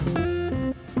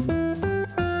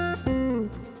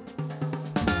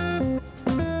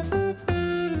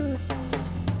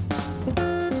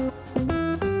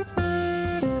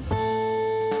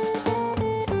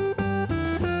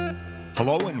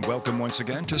once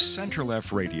again to Center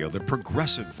Left Radio, the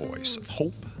progressive voice of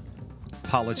hope,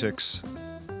 politics,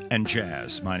 and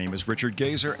jazz. My name is Richard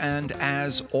Gazer, and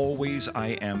as always,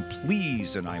 I am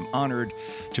pleased and I'm honored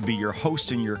to be your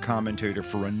host and your commentator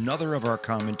for another of our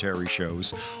commentary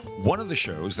shows. One of the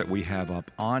shows that we have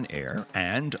up on air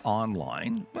and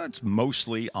online, but it's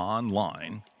mostly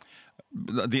online.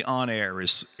 The on-air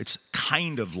it's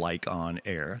kind of like on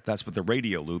air. That's what the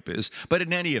radio loop is. But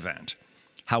in any event,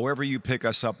 however you pick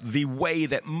us up, the way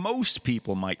that most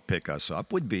people might pick us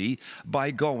up would be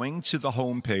by going to the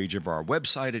homepage of our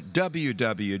website at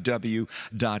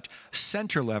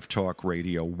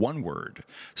www.centerlefttalkradio, one word,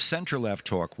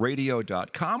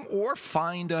 centerlefttalkradio.com, or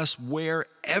find us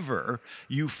wherever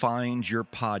you find your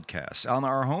podcasts. On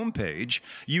our homepage,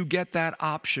 you get that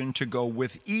option to go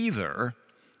with either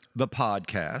the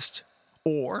podcast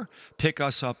or pick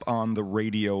us up on the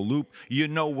radio loop. You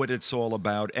know what it's all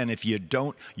about, and if you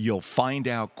don't, you'll find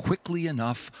out quickly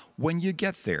enough when you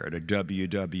get there to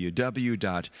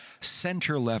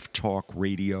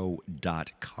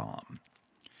www.centerlefttalkradio.com.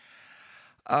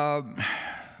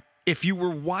 If you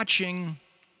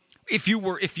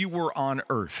were on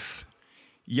Earth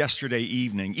yesterday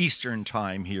evening, Eastern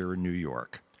Time here in New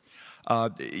York,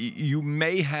 you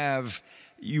may have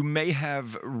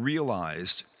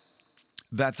realized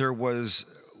that there was,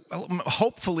 well,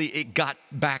 hopefully it got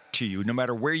back to you no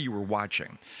matter where you were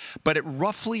watching, but at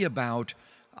roughly about,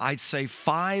 I'd say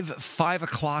 5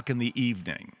 o'clock in the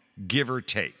evening, give or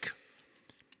take,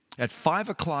 at 5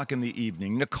 o'clock in the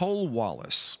evening, Nicole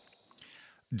Wallace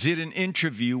did an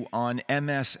interview on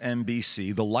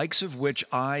MSNBC, the likes of which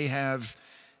I have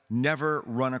never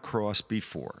run across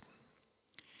before.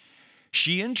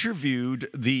 She interviewed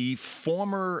the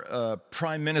former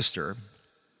Prime Minister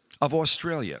of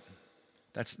Australia.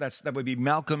 That would be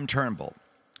Malcolm Turnbull.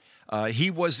 He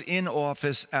was in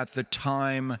office at the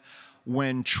time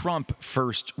when Trump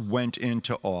first went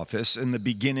into office in the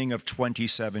beginning of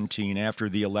 2017, after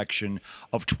the election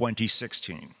of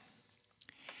 2016.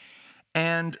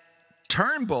 And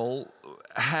Turnbull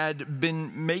had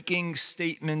been making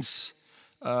statements.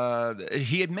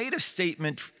 He had made a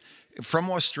statement from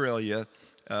Australia,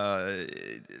 I'm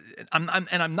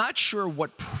not sure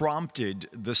what prompted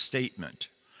the statement.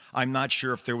 I'm not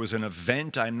sure if there was an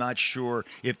event. I'm not sure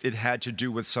if it had to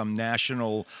do with some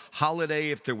national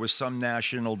holiday, if there was some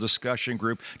national discussion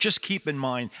group. Just keep in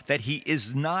mind that he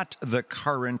is not the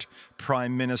current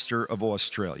Prime Minister of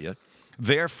Australia.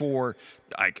 Therefore,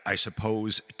 I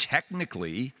suppose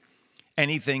technically,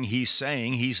 anything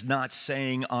he's not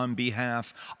saying on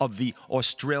behalf of the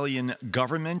Australian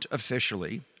government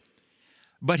officially,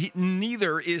 but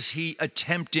neither is he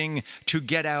attempting to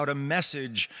get out a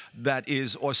message that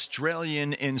is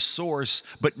Australian in source,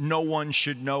 but no one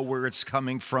should know where it's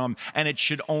coming from, and it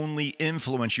should only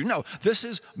influence you. No, this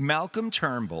is Malcolm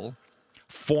Turnbull,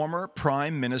 former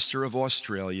Prime Minister of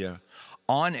Australia,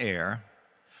 on air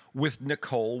with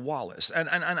Nicole Wallace. And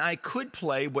I could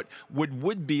play what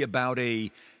would be about a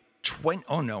 20,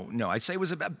 I'd say it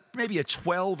was about maybe a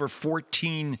 12 or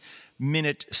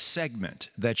 14-minute segment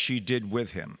that she did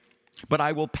with him. But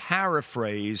I will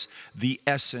paraphrase the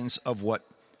essence of what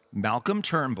Malcolm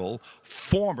Turnbull,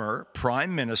 former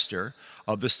Prime Minister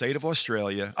of the state of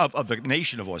Australia, of the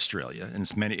nation of Australia, and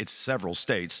it's several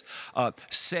states,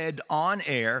 said on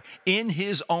air, in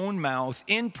his own mouth,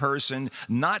 in person,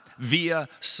 not via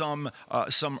some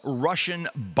Russian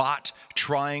bot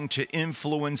trying to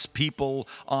influence people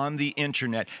on the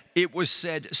internet. It was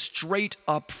said straight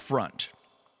up front.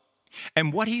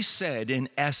 And what he said, in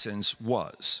essence,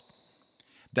 was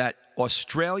that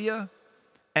Australia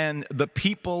and the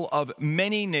people of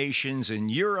many nations in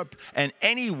Europe and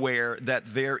anywhere that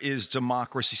there is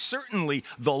democracy, certainly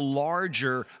the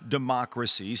larger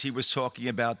democracies, he was talking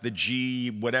about the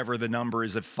G, whatever the number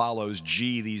is that follows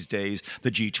G these days, the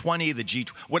G20, the G,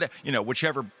 whatever,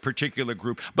 whichever particular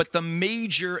group, but the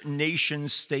major nation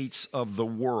states of the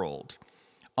world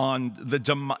on the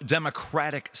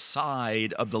democratic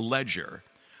side of the ledger,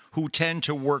 who tend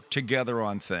to work together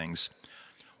on things,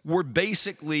 were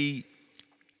basically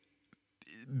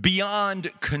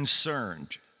beyond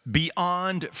concerned,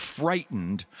 beyond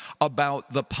frightened about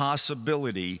the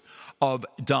possibility of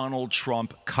Donald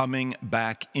Trump coming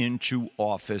back into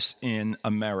office in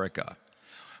America.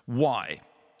 Why?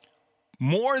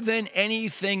 More than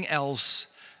anything else,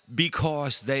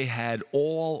 because they had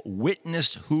all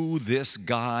witnessed who this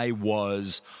guy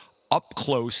was up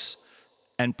close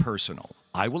and personal.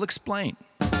 I will explain.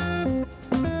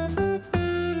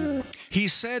 He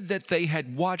said that they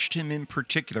had watched him in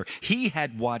particular. He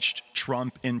had watched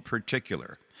Trump in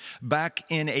particular back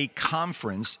in a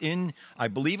conference in, I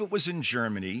believe it was in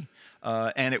Germany,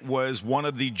 and it was one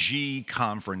of the G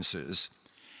conferences.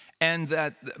 And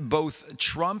that both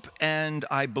Trump and,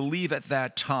 I believe at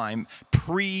that time,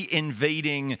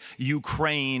 pre-invading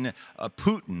Ukraine,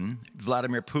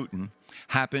 Vladimir Putin,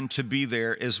 happened to be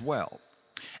there as well.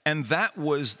 And that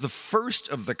was the first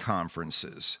of the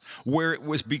conferences where it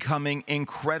was becoming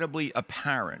incredibly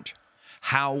apparent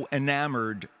how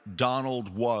enamored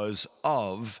Donald was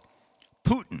of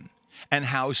Putin and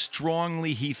how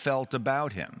strongly he felt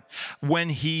about him. When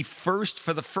he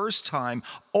for the first time,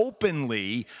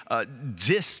 openly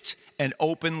dissed and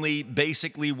openly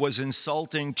basically was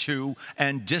insulting to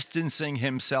and distancing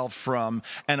himself from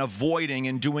and avoiding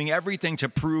and doing everything to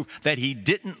prove that he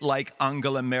didn't like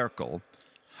Angela Merkel,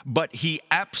 but he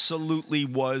absolutely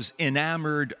was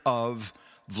enamored of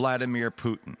Vladimir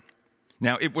Putin.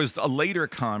 Now, it was a later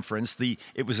conference,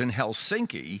 it was in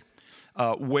Helsinki,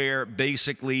 where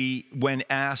basically when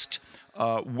asked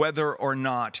whether or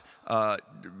not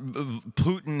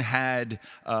Putin had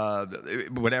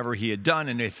whatever he had done,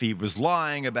 and if he was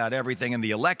lying about everything in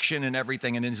the election and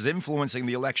everything and is influencing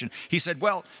the election, he said,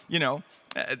 well, you know,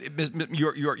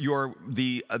 you're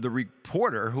the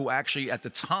reporter who actually at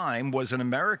the time was an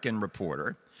American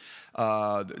reporter,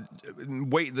 the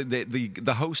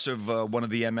host of one of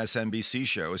the MSNBC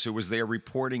shows who was there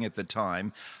reporting at the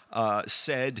time, asked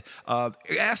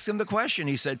him the question.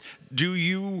 He said, do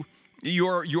you,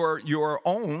 your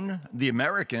own, the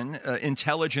American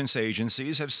intelligence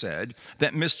agencies have said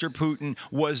that Mr. Putin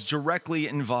was directly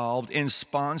involved in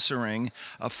sponsoring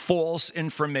false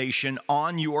information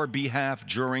on your behalf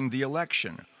during the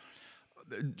election.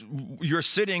 You're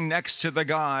sitting next to the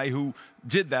guy who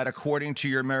did that according to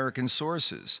your American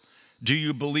sources. Do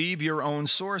you believe your own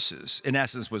sources? In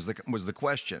essence, was the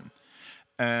question.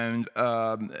 And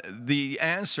the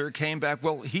answer came back,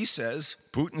 well,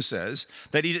 Putin says,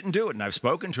 that he didn't do it. And I've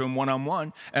spoken to him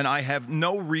one-on-one, and I have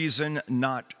no reason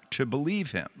not to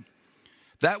believe him.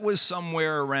 That was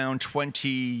somewhere around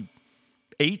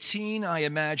 2018, I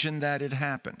imagine, that it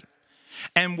happened.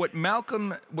 And what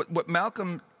Malcolm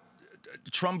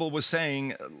Turnbull was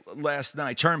saying last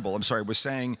night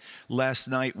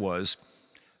was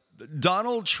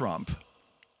Donald Trump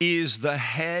is the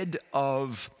head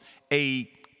of a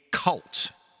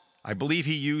cult. I believe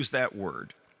he used that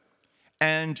word.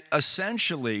 And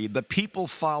essentially, the people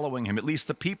following him, at least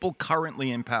the people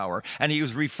currently in power, and he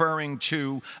was referring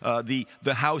to the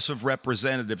House of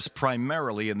Representatives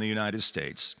primarily in the United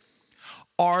States,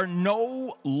 are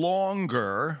no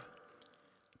longer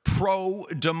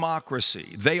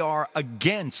pro-democracy. They are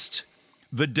against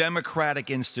the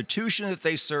democratic institution that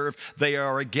they serve. They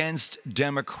are against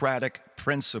democratic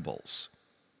principles.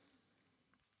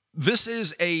 This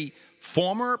is a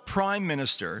former prime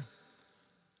minister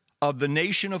of the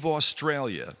nation of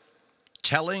Australia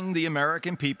telling the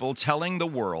American people, telling the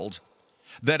world,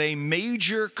 that a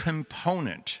major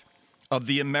component of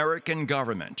the American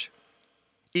government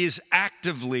is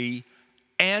actively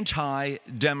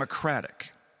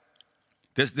anti-democratic.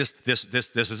 This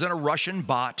isn't a Russian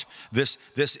bot. This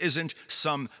isn't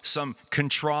some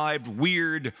contrived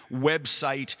weird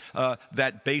website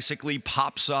that basically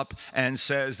pops up and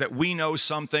says that we know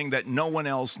something that no one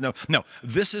else knows. No,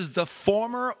 this is the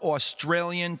former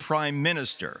Australian Prime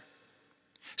Minister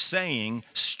saying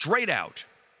straight out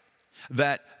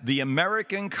that the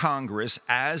American Congress,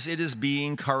 as it is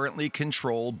being currently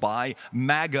controlled by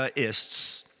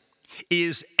MAGAists,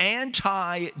 is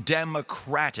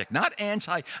anti-democratic, not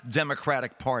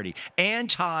anti-democratic party,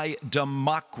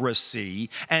 anti-democracy,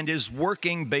 and is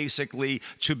working basically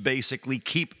to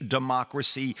keep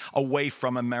democracy away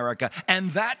from America.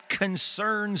 And that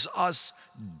concerns us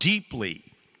deeply.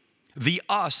 The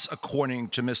us, according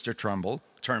to Mr. Turnbull,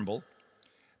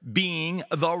 being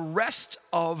the rest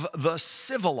of the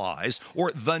civilized,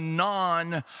 or the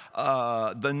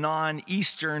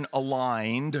non-Eastern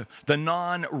aligned, the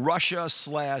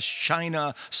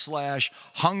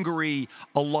non-Russia/China/Hungary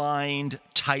aligned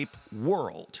type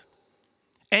world.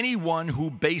 Anyone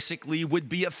who basically would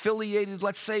be affiliated,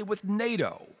 let's say, with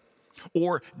NATO,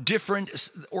 or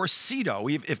CETO,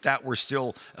 if that were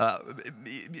still,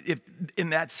 if in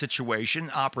that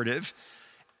situation operative.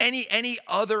 Any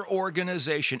other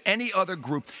organization, any other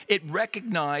group, it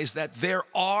recognized that there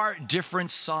are different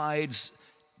sides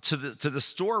to the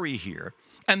story here,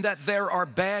 and that there are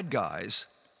bad guys,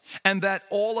 and that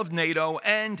all of NATO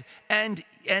and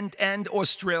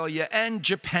Australia and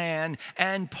Japan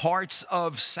and parts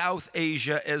of South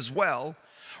Asia as well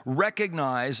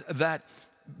recognize that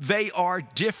they are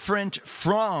different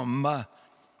from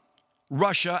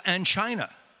Russia and China.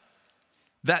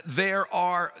 That there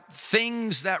are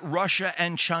things that Russia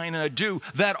and China do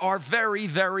that are very,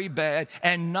 very bad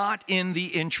and not in the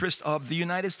interest of the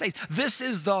United States. This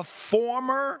is the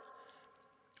former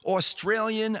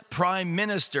Australian Prime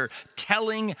Minister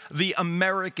telling the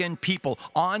American people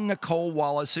on Nicole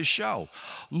Wallace's show,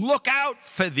 look out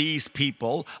for these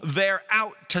people. They're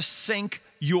out to sink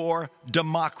your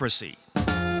democracy.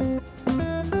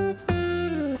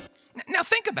 Now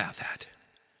think about that.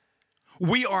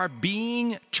 We are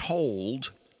being told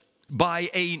by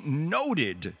a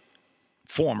noted,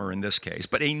 former in this case,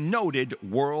 but a noted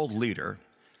world leader,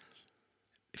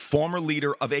 former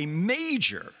leader of a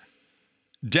major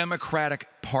democratic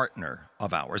partner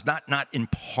of ours, not in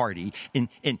party, in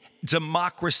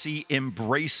democracy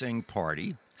embracing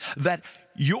party, that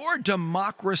your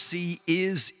democracy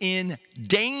is in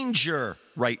danger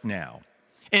right now.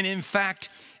 And in fact,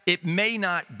 it may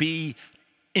not be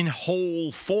in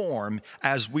whole form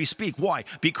as we speak. Why?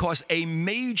 Because a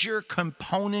major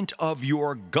component of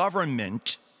your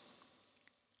government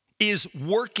is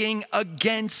working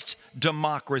against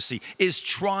democracy, is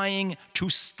trying to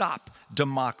stop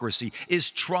democracy,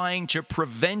 is trying to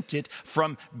prevent it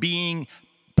from being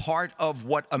part of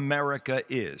what America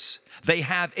is. They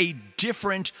have a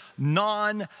different,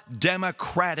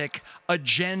 non-democratic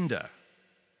agenda.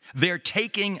 They're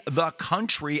taking the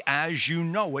country as you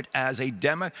know it, as a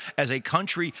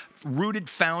country rooted,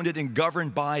 founded, and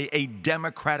governed by a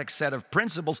democratic set of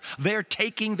principles. They're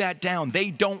taking that down. They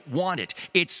don't want it.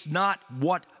 It's not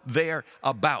what they're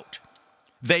about.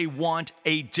 They want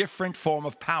a different form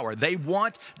of power. They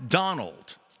want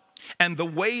Donald. And the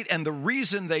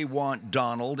reason they want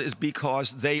Donald is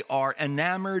because they are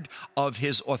enamored of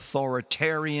his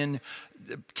authoritarian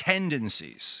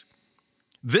tendencies.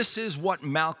 This is what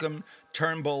Malcolm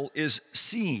Turnbull is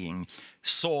seeing,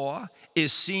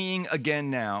 is seeing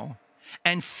again now,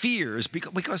 and fears,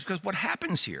 because what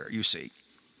happens here, you see,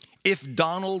 if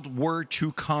Donald were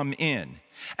to come in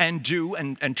and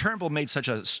Turnbull made such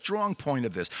a strong point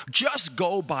of this, just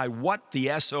go by what the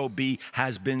SOB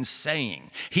has been saying.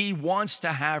 He wants to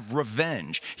have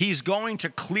revenge. He's going to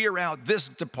clear out this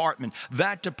department,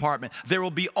 that department. There will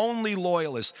be only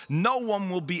loyalists. No one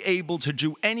will be able to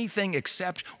do anything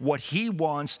except what he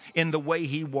wants in the way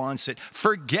he wants it.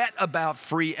 Forget about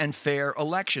free and fair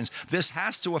elections. This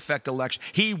has to affect elections.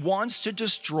 He wants to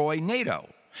destroy NATO.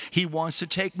 He wants to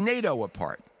take NATO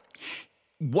apart.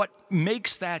 What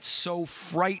makes that so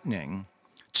frightening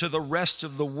to the rest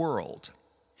of the world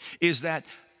is that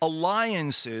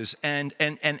alliances and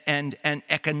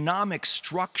economic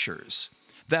structures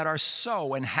that are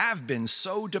so and have been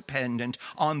so dependent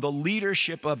on the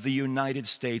leadership of the United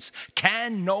States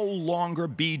can no longer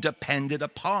be depended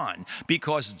upon,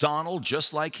 because Donald,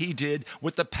 just like he did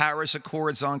with the Paris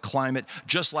Accords on climate,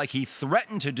 just like he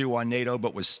threatened to do on NATO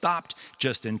but was stopped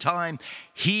just in time,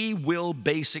 he will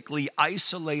basically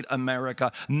isolate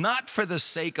America, not for the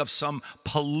sake of some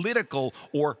political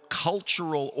or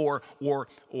cultural or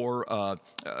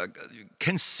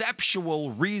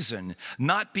conceptual reason,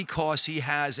 not because he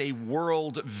has a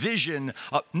world vision.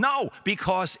 No,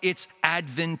 because it's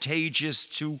advantageous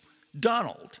to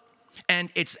Donald. And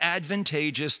it's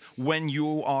advantageous when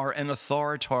you are an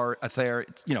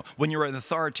when you're an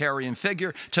authoritarian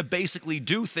figure, to basically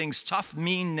do things tough,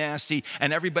 mean, nasty,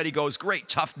 and everybody goes, great,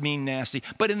 tough, mean, nasty.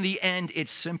 But in the end,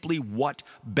 it's simply what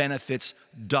benefits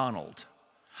Donald.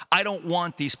 I don't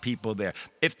want these people there.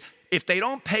 If they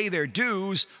don't pay their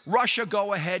dues, Russia,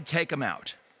 go ahead, take them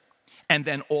out. And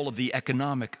then all of the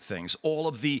economic things, all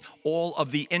of the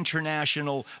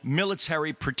international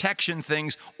military protection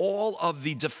things, all of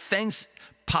the defense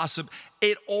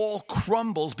it all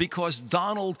crumbles because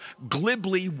Donald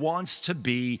glibly wants to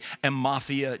be a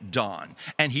mafia don.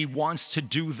 And he wants to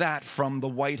do that from the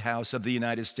White House of the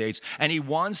United States. And he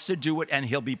wants to do it, and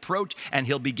he'll be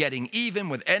getting even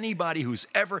with anybody who's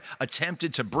ever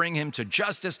attempted to bring him to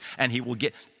justice. And he will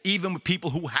get even with people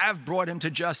who have brought him to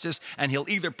justice, and he'll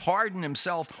either pardon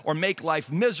himself or make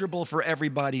life miserable for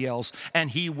everybody else.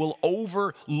 And he will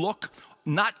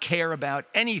not care about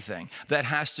anything that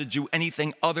has to do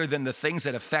anything other than the things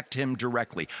that affect him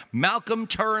directly. Malcolm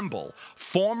Turnbull,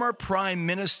 former Prime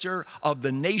Minister of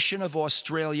the nation of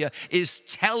Australia, is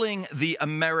telling the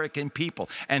American people,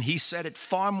 and he said it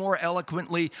far more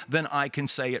eloquently than I can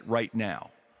say it right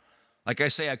now. Like I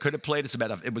say, I could have played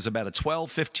it was about a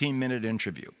 12, 15-minute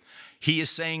interview. He is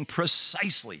saying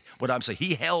precisely what I'm saying.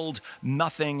 He held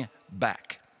nothing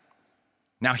back.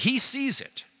 Now, he sees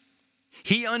it.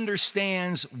 He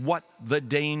understands what the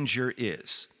danger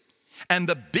is. And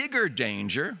the bigger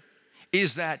danger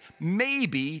is that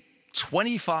maybe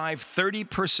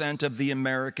 25–30% of the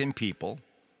American people,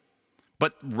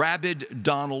 but rabid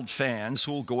Donald fans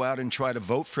who will go out and try to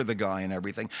vote for the guy and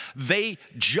everything, they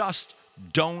just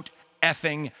don't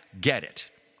effing get it.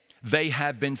 They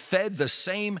have been fed the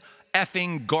same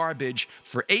effing garbage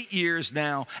for 8 years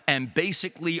now and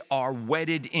basically are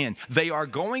wedded in. They are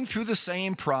going through the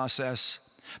same process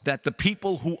that the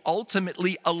people who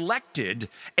ultimately elected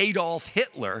Adolf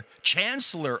Hitler,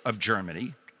 Chancellor of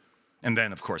Germany, and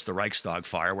then, of course, the Reichstag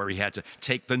fire, where he had to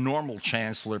take the normal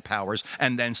chancellor powers,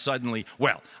 and then suddenly,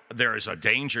 well, there is a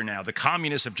danger now. The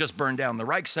communists have just burned down the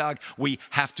Reichstag. We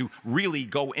have to really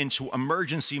go into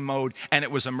emergency mode, and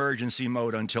it was emergency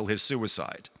mode until his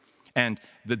suicide. And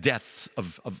the deaths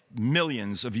of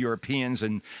millions of Europeans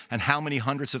and how many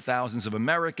hundreds of thousands of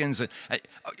Americans.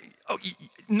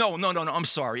 No, I'm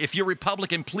sorry. If you're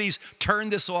Republican, please turn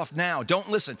this off now. Don't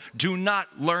listen. Do not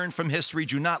learn from history.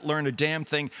 Do not learn a damn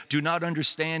thing. Do not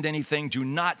understand anything. Do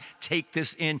not take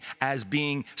this in as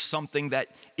being something that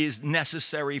is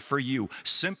necessary for you.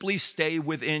 Simply stay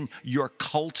within your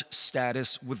cult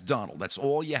status with Donald. That's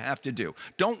all you have to do.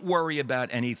 Don't worry about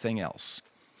anything else.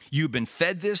 You've been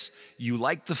fed this, you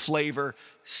like the flavor,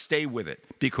 stay with it,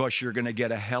 because you're going to get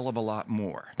a hell of a lot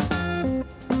more.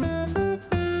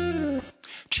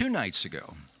 2 nights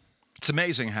ago, it's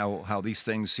amazing how these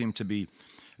things seem to be.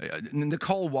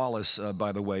 Nicole Wallace,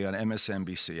 by the way, on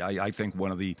MSNBC, I think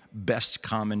one of the best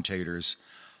commentators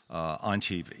on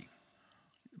TV.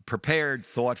 Prepared,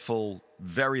 thoughtful,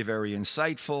 very, very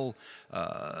insightful.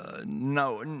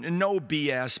 No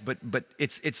BS, but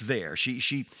it's there.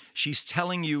 She's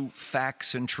telling you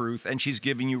facts and truth, and she's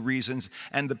giving you reasons.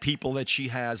 And the people that she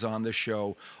has on the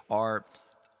show are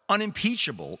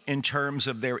unimpeachable in terms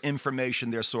of their information,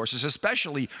 their sources,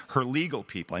 especially her legal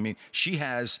people. I mean, she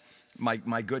has.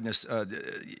 My goodness,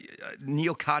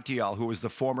 Neil Katyal, who was the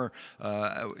former,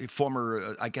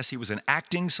 I guess he was an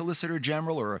acting Solicitor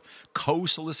General or a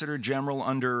co-Solicitor General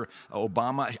under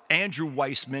Obama. Andrew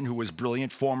Weissman, who was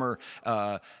brilliant, former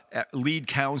lead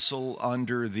counsel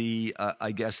under the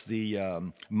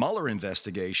Mueller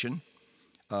investigation.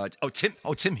 Tim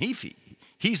Heaphy,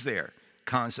 he's there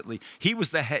constantly. He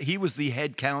was the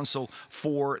head counsel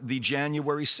for the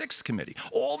January 6th committee.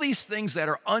 All these things that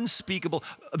are unspeakable,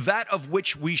 that of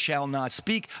which we shall not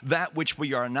speak, that which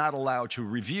we are not allowed to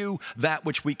review, that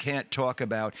which we can't talk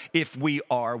about if we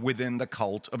are within the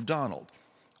cult of Donald.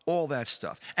 All that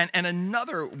stuff. And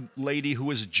another lady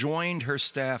who has joined her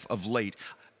staff of late,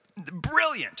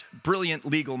 brilliant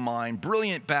legal mind,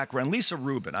 brilliant background, Lisa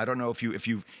Rubin. I don't know if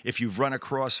you've run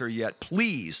across her yet.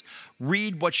 Please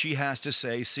read what she has to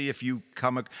say. See if you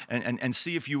come and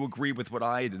see if you agree with what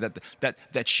I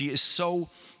that she is so.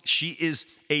 She's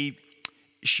in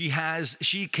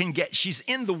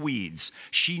the weeds.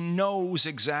 She knows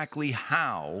exactly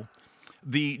how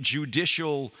the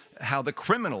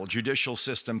criminal judicial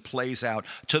system plays out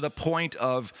to the point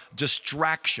of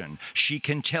distraction. She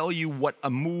can tell you what a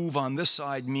move on this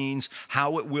side means,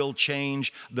 how it will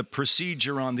change the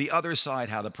procedure on the other side,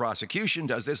 how the prosecution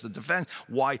does this, the defense,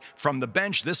 why from the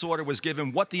bench this order was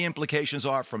given, what the implications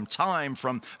are from time,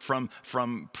 from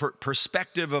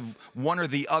perspective of one or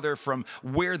the other, from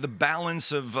where the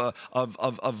balance of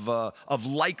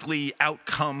likely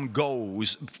outcome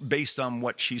goes based on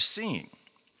what she's seeing.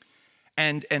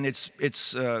 And it's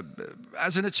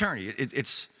as an attorney,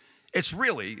 it's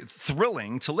really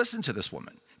thrilling to listen to this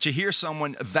woman, to hear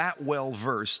someone that well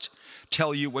versed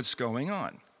tell you what's going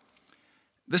on.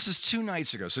 This is 2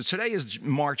 nights ago. So today is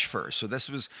March 1st. So this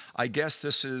was, I guess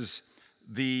this is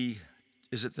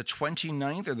is it the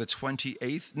 29th or the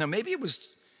 28th? No, maybe it was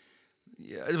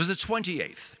the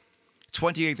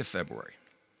 28th of February.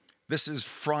 This is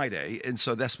Friday, and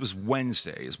so this was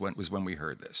Wednesday was when we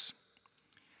heard this.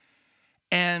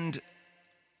 And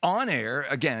on air,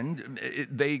 again,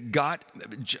 they got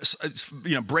just,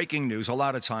 breaking news. A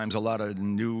lot of times, a lot of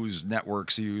news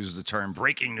networks use the term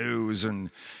breaking news, and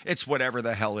it's whatever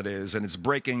the hell it is. And it's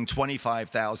breaking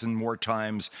 25,000 more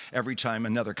times every time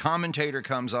another commentator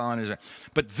comes on.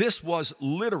 But this was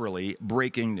literally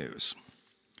breaking news.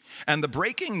 And the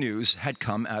breaking news had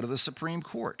come out of the Supreme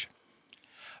Court,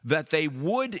 that they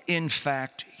would, in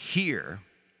fact, hear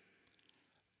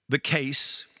the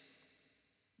case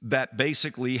that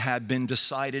basically had been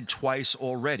decided twice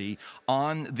already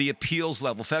on the appeals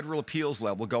level, federal appeals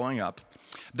level going up,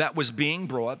 that was being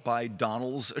brought by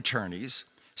Donald's attorneys,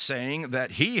 saying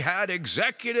that he had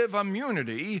executive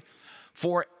immunity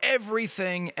for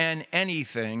everything and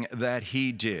anything that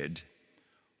he did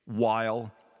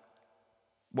while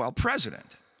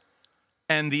president.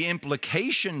 And the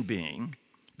implication being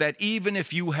that even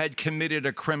if you had committed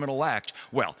a criminal act,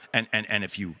 well,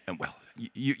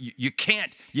 you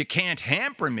can't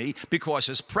hamper me because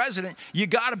as president, you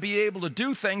got to be able to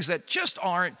do things that just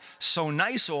aren't so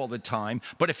nice all the time.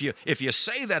 But if you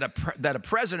say that a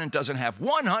president doesn't have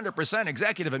 100%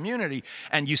 executive immunity,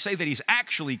 and you say that he's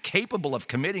actually capable of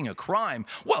committing a crime,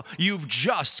 well, you've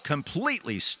just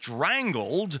completely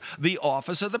strangled the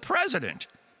office of the president,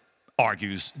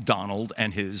 argues Donald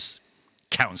and his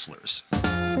counselors.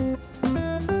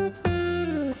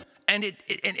 And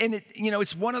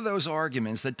it's one of those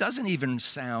arguments that doesn't even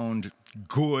sound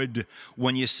good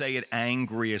when you say it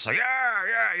angry. It's like,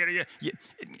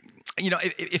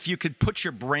 if you could put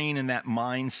your brain in that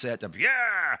mindset of, you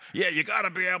got to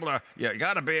be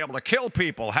able to kill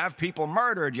people, have people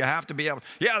murdered. You have to be able.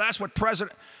 Yeah, that's what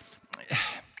president.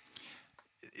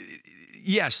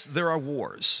 Yes, there are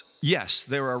wars. Yes,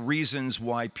 there are reasons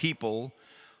why people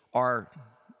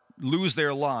lose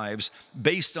their lives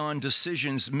based on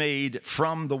decisions made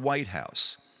from the White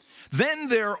House. Then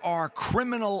there are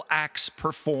criminal acts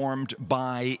performed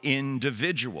by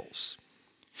individuals.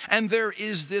 And there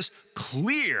is this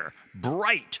clear,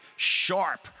 bright,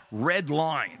 sharp red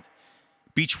line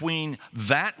between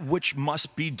that which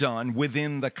must be done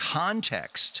within the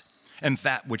context and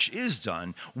that which is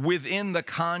done within the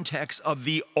context of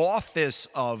the office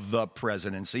of the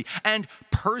presidency and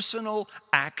personal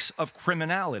acts of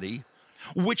criminality,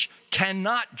 which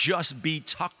cannot just be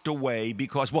tucked away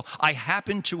because, well, I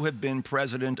happen to have been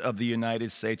president of the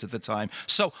United States at the time,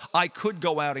 so I could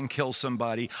go out and kill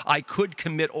somebody. I could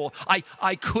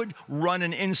I could run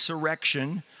an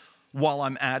insurrection while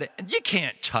I'm at it. You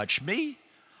can't touch me.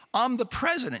 I'm the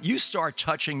president. You start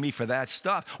touching me for that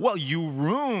stuff, well, you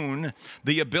ruin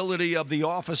the ability of the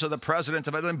office of the president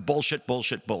to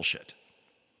bullshit.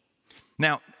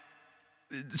 Now,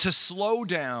 to slow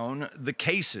down the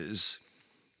cases,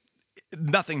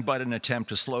 nothing but an attempt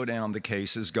to slow down the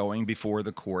cases going before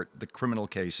the court, the criminal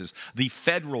cases, the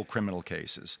federal criminal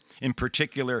cases, in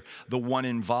particular, the one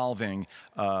involving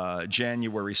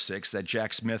January 6th that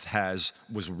Jack Smith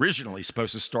was originally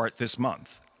supposed to start this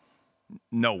month.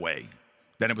 No way.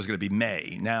 Then it was going to be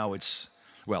May. Now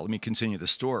let me continue the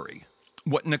story.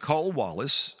 What Nicole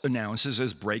Wallace announces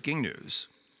as breaking news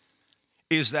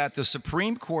is that the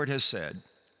Supreme Court has said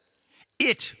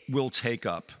it will take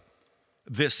up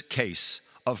this case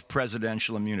of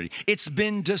presidential immunity. It's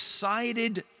been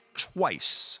decided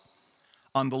twice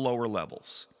on the lower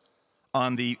levels,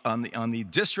 on the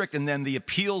district and then the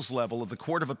appeals level of the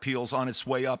Court of Appeals on its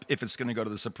way up if it's going to go to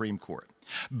the Supreme Court.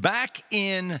 Back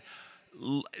in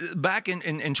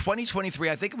 2023,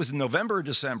 I think it was in November or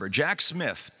December, Jack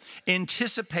Smith,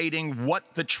 anticipating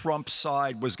what the Trump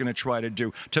side was going to try to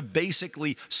do to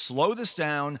basically slow this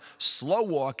down, slow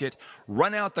walk it,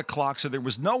 run out the clock, so there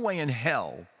was no way in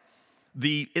hell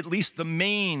at least the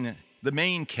main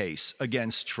case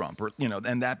against Trump,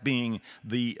 and that being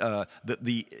the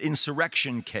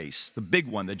insurrection case, the big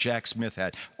one that Jack Smith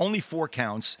had, only 4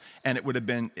 counts, and it would have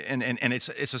been, and it's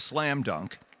a slam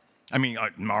dunk. I mean,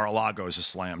 Mar-a-Lago is a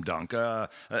slam dunk.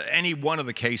 Any one of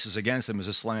the cases against him is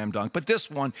a slam dunk, but this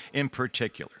one in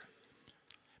particular.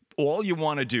 All you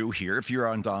want to do here, if you're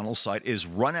on Donald's side, is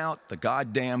run out the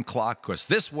goddamn clock, because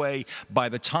this way, by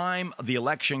the time the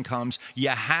election comes, you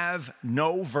have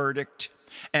no verdict,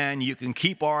 and you can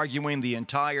keep arguing the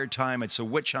entire time it's a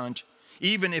witch hunt,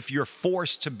 even if you're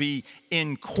forced to be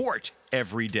in court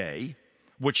every day,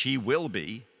 which he will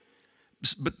be.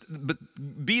 But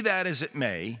be that as it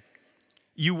may,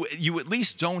 you at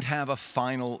least don't have a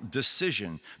final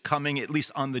decision coming, at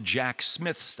least on the Jack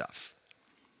Smith stuff.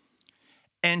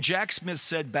 And Jack Smith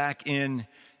said back in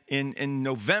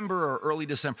November or early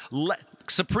December,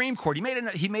 Supreme Court, he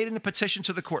made in a petition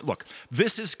to the court, look,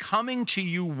 this is coming to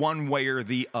you one way or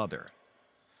the other.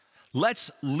 Let's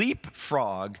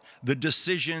leapfrog the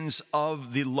decisions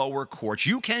of the lower courts.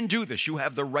 You can do this. You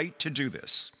have the right to do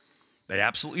this. They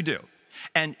absolutely do.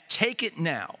 And take it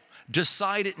now.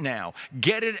 Decide it now.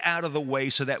 Get it out of the way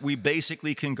so that we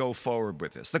basically can go forward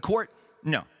with this. The court,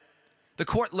 no. The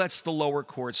court lets the lower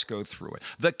courts go through it.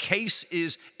 The case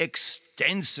is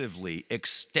extensively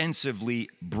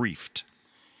briefed.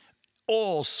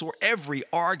 Every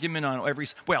argument on every,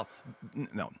 well,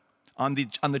 no. On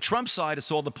the Trump side, it's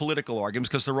all the political arguments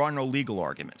because there are no legal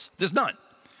arguments. There's none.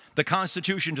 The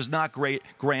Constitution does not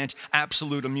grant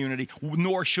absolute immunity,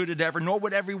 nor should it ever, nor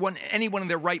would anyone in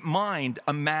their right mind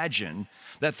imagine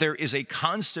that there is a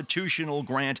constitutional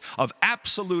grant of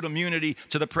absolute immunity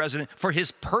to the president for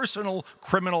his personal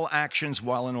criminal actions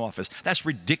while in office. That's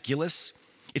ridiculous.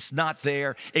 It's not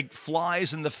there. It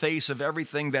flies in the face of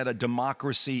everything that a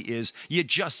democracy is. You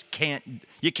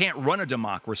can't run a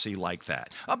democracy like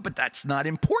that. But that's not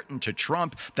important to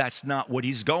Trump. That's not what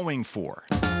he's going for.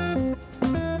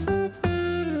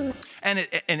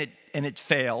 And it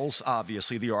fails,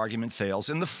 obviously, the argument fails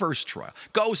in the first trial.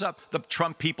 Goes up, the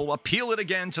Trump people appeal it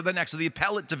again to the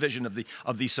appellate division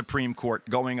of the Supreme Court,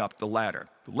 going up the ladder.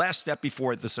 The last step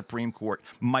before the Supreme Court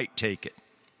might take it.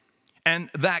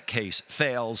 And that case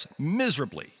fails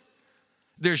miserably.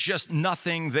 There's just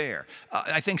nothing there.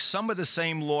 I think some of the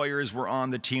same lawyers were on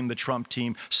the team, the Trump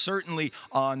team. Certainly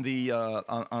on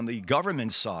the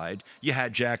government side, you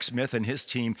had Jack Smith and his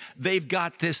team. They've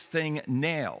got this thing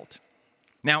nailed.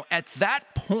 Now, at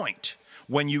that point,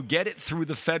 when you get it through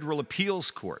the federal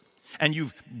appeals court, and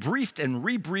you've briefed and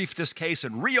rebriefed this case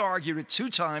and re-argued it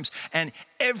 2 times, and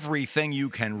everything you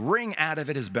can wring out of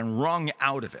it has been wrung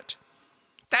out of it.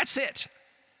 That's it.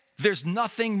 There's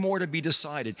nothing more to be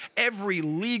decided. Every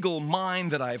legal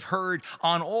mind that I've heard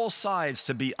on all sides,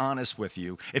 to be honest with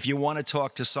you, if you want to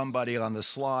talk to somebody on the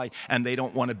sly and they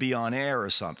don't want to be on air or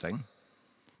something,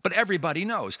 but everybody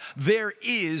knows there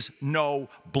is no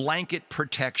blanket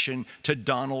protection to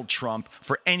Donald Trump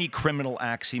for any criminal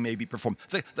acts he may be performing.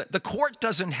 The court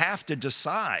doesn't have to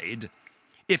decide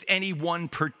if any one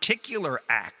particular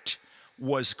act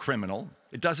was criminal.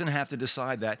 It doesn't have to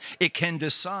decide that. It can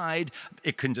decide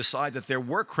that there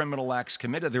were criminal acts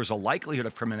committed. There's a likelihood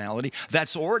of criminality.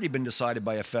 That's already been decided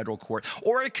by a federal court.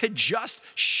 Or it could just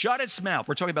shut its mouth.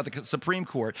 We're talking about the Supreme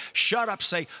Court. Shut up,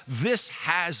 say, this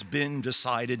has been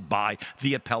decided by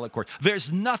the appellate court.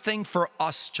 There's nothing for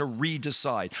us to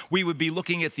redecide. We would be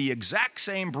looking at the exact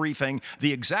same briefing,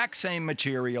 the exact same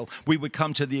material. We would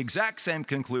come to the exact same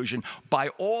conclusion. By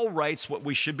all rights, what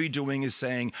we should be doing is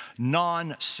saying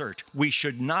non-cert. We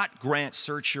should not grant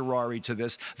certiorari to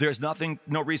this. There's no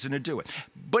reason to do it.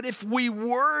 But if we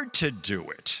were to do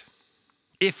it,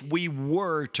 if we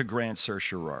were to grant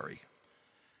certiorari,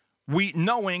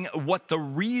 knowing what the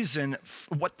reason,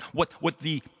 what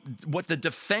the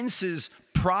defense's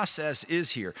process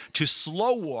is here, to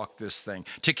slow walk this thing,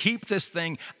 to keep this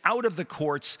thing out of the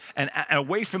courts and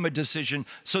away from a decision,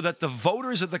 so that the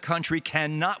voters of the country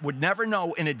would never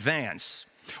know in advance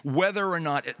whether or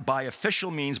not by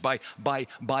official means, by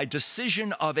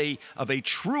decision of a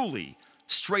truly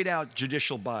straight-out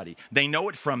judicial body. They know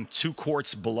it from 2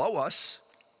 courts below us.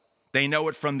 They know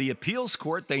it from the appeals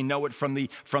court. They know it from the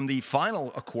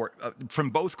final court, from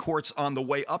both courts on the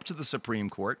way up to the Supreme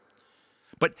Court.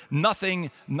 But nothing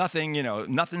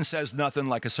says nothing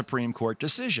like a Supreme Court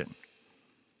decision.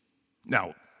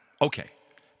 Now, okay.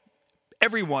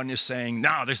 Everyone is saying,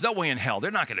 no, there's no way in hell. They're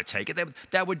not going to take it.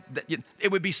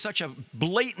 It would be such a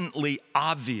blatantly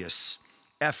obvious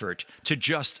effort to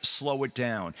just slow it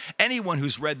down. Anyone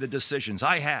who's read the decisions,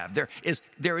 I have,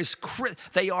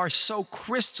 they are so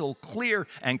crystal clear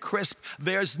and crisp.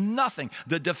 There's nothing.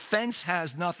 The defense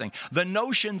has nothing. The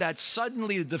notion that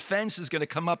suddenly the defense is going to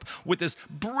come up with this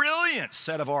brilliant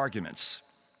set of arguments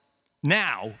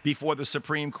now before the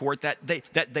Supreme Court that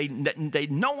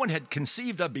no one had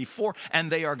conceived of before,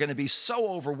 and they are going to be so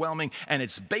overwhelming, and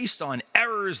it's based on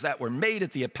errors that were made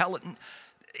at the appellate.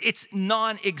 It's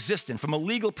non-existent. From a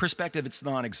legal perspective, it's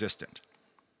non-existent.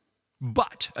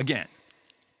 But, again,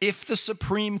 if the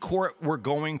Supreme Court were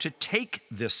going to take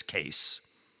this case,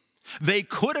 they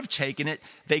could have taken it,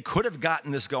 they could have gotten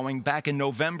this going back in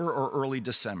November or early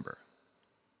December.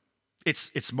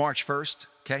 It's March 1st,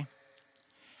 okay?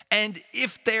 And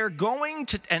if they're going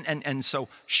to, and so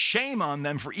shame on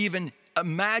them for even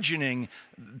imagining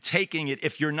taking it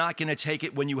if you're not going to take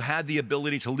it when you had the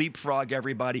ability to leapfrog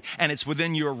everybody and it's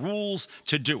within your rules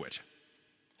to do it.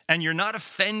 And you're not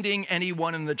offending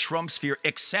anyone in the Trump sphere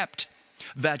except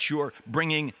that you're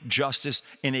bringing justice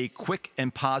in a quick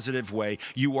and positive way.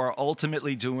 You are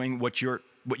ultimately doing what you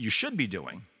should be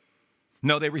doing.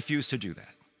 No, they refuse to do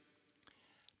that.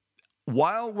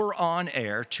 While we're on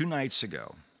air 2 nights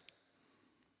ago,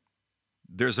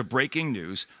 there's a breaking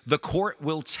news. The court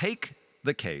will take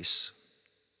the case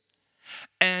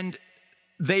and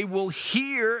they will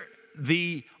hear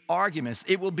the arguments.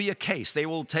 It will be a case. They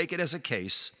will take it as a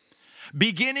case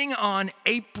beginning on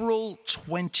April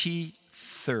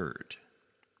 23rd.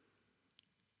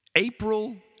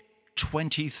 April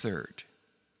 23rd.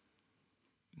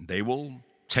 They will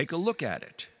take a look at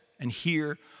it and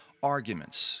hear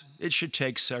arguments. It should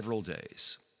take several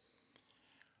days.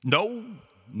 No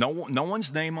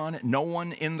one's name on it. No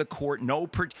one in the court.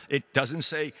 It doesn't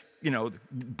say,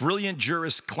 brilliant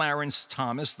jurist Clarence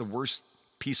Thomas, the worst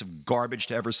piece of garbage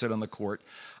to ever sit on the court.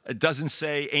 It doesn't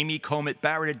say Amy Comey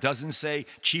Barrett. It doesn't say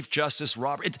Chief Justice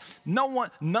Robert. None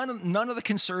of the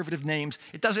conservative names.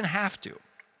 It doesn't have to.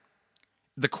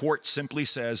 The court simply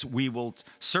says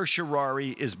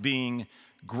certiorari is being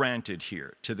granted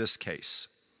here to this case.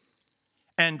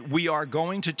 And we are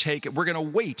going to take it, we're going to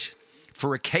wait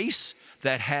for a case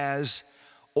that has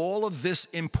all of this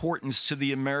importance to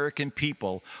the American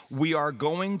people. We are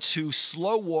going to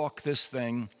slow walk this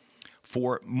thing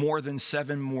for more than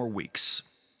 7 more weeks.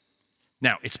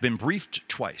 Now, it's been briefed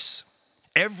twice.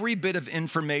 Every bit of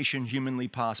information humanly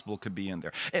possible could be in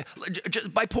there.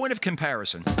 Just by point of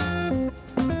comparison,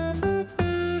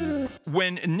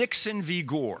 when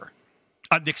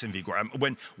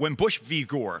when Bush v.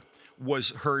 Gore was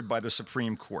heard by the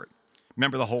Supreme Court,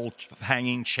 remember the whole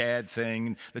hanging Chad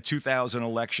thing, the 2000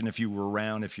 election, if you were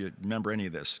around, if you remember any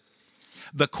of this.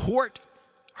 The court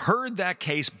heard that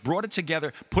case, brought it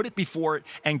together, put it before it,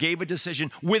 and gave a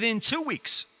decision within 2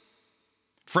 weeks.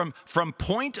 From the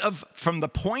point of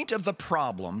the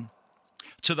problem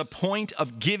to the point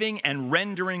of giving and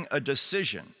rendering a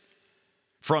decision,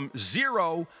 from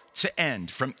zero to end,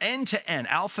 from end to end,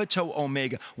 alpha to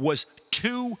omega, was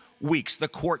 2 weeks. The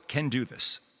court can do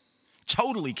this.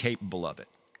 Totally capable of it.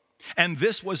 And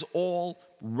this was all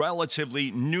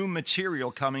relatively new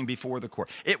material coming before the court.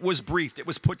 It was briefed. It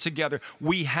was put together.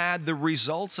 We had the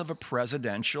results of a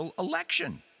presidential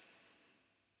election,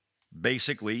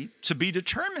 basically, to be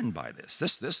determined by this.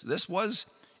 This was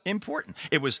important.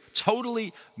 It was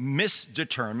totally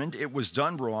misdetermined. It was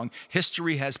done wrong.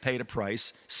 History has paid a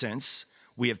price since.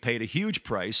 We have paid a huge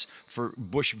price for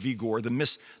Bush v. Gore, the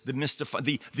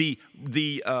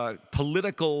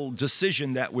political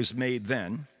decision that was made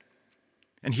then.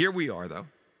 And here we are, though.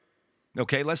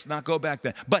 Okay, let's not go back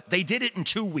then. But they did it in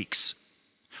 2 weeks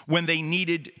when they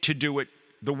needed to do it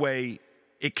the way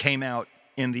it came out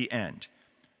in the end,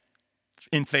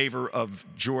 in favor of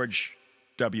George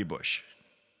W. Bush.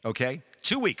 Okay?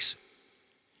 2 weeks.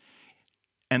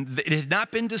 And it had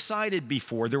not been decided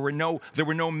before. There were no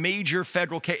major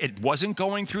federal case. It wasn't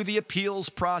going through the appeals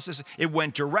process. It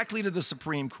went directly to the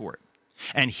Supreme Court.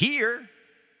 And here,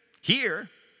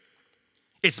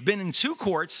 it's been in 2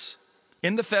 courts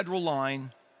in the federal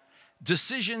line,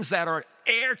 decisions that are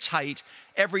airtight,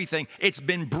 everything. It's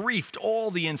been briefed,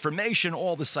 all the information,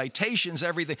 all the citations,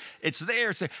 everything. It's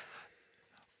there.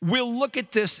 We'll look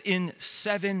at this in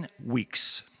 7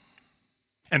 weeks.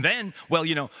 And then,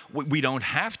 we don't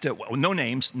have to, no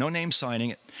names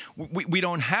signing it. We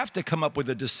don't have to come up with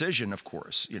a decision, of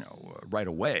course, right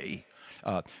away.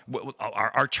 The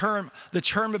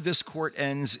term of this court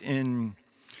ends in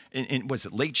was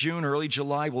it late June, early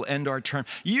July? We'll end our term.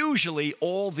 Usually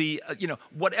all the,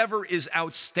 whatever is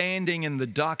outstanding in the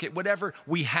docket, whatever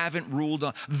we haven't ruled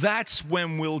on, that's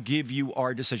when we'll give you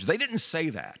our decision. They didn't say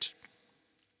that.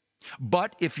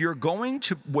 But if you're going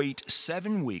to wait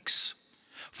 7 weeks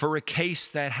for a case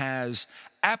that has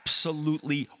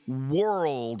absolutely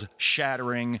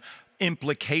world-shattering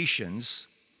implications,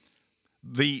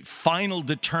 the final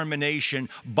determination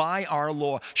by our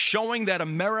law showing that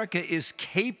America is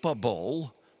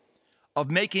capable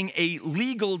of making a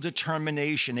legal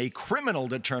determination, a criminal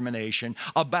determination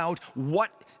about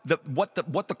what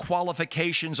the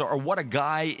qualifications are, or what a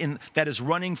guy that is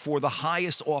running for the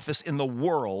highest office in the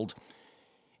world,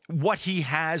 what he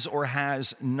has or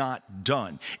has not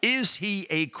done. Is he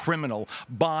a criminal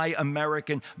by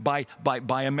American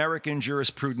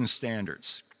jurisprudence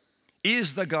standards?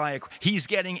 Is the guy he's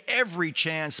getting every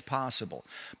chance possible?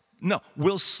 No,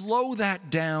 we'll slow that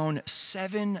down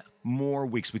 7 more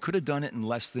weeks. We could have done it in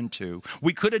less than 2.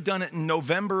 We could have done it in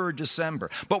November or December,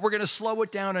 but we're going to slow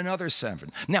it down another 7.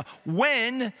 Now,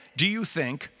 when do you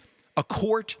think a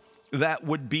court that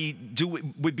would be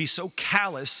so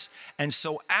callous and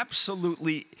so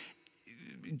absolutely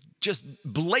just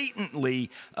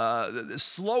blatantly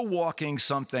slow walking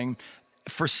something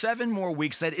for 7 more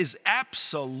weeks that is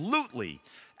absolutely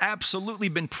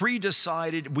been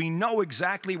pre-decided? We know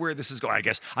exactly where this is going.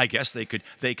 I guess they could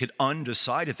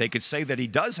undecide it. They could say that he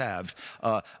does have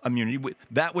immunity.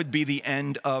 That would be the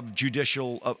end of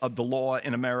of the law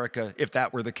in America if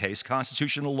that were the case.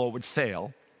 Constitutional law would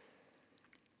fail.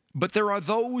 But there are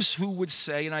those who would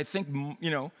say, and I think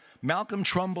Malcolm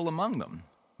Turnbull among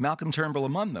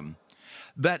them,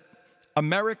 that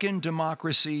American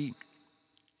democracy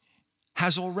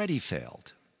has already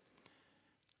failed.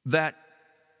 That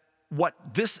what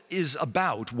this is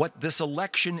about, what this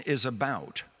election is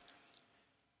about,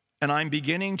 and I'm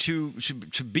beginning to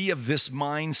be of this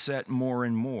mindset more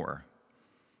and more,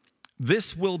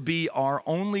 this will be our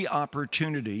only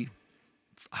opportunity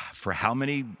for how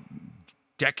many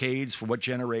decades, for what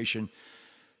generation,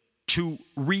 to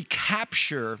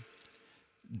recapture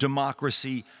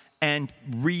democracy and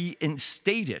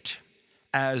reinstate it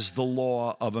as the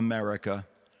law of America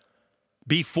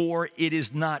before it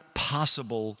is not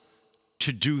possible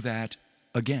to do that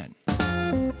again.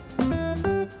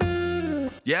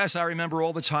 Yes, I remember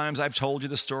all the times I've told you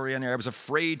the story on air. I was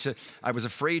afraid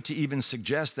to even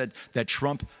suggest that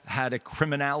Trump had a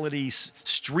criminality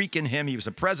streak in him. He was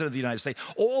the president of the United States.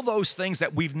 All those things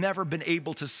that we've never been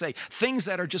able to say. Things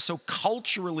that are just so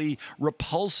culturally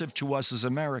repulsive to us as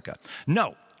America.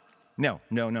 No.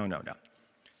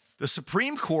 The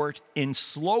Supreme Court, in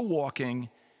slow walking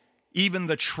even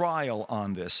the trial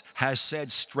on this, has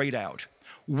said straight out,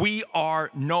 we are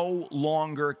no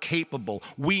longer capable.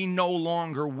 We no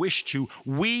longer wish to.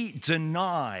 We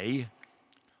deny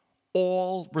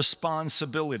all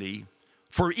responsibility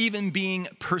for even being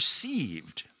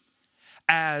perceived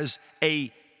as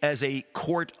a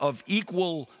court of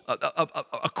equal,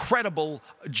 a credible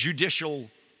judicial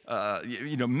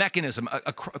mechanism,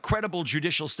 a credible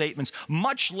judicial statements,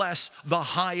 much less the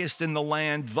highest in the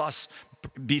land, thus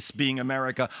being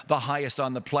America, the highest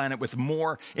on the planet, with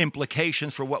more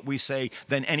implications for what we say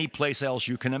than any place else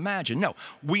you can imagine. No,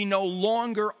 we no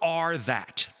longer are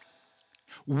that.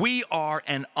 We are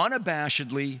an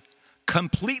unabashedly,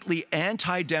 completely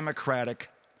anti-democratic,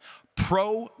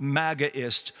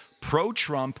 pro-MAGAist,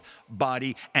 pro-Trump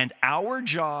body, and our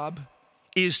job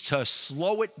is to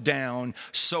slow it down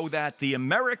so that the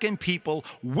American people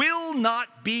will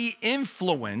not be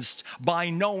influenced by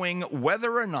knowing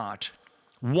whether or not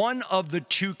one of the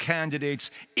two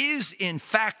candidates is in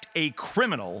fact a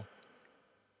criminal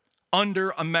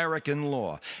under American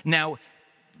law. Now,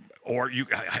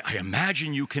 I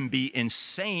imagine you can be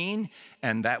insane,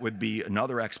 and that would be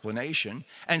another explanation,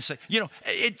 and say,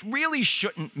 it really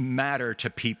shouldn't matter to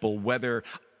people whether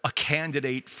a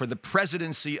candidate for the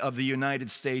presidency of the United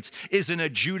States is an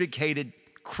adjudicated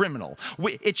criminal.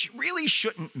 It really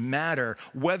shouldn't matter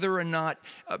whether or not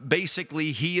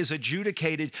basically he is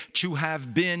adjudicated to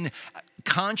have been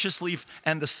consciously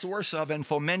and the source of and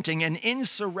fomenting an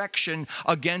insurrection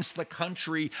against the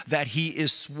country that he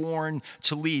is sworn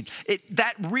to lead.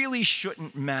 That really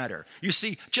shouldn't matter. You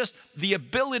see, just the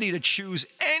ability to choose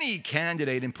any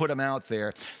candidate and put him out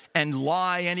there and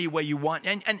lie any way you want.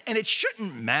 And it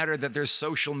shouldn't matter that there's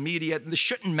social media. It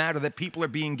shouldn't matter that people are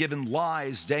being given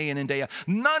lies day in and day out.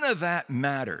 None of that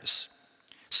matters.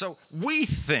 So we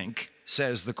think,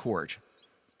 says the court,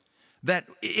 that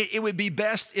it would be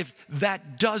best if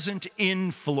that doesn't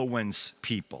influence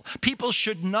people. People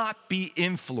should not be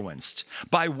influenced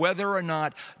by whether or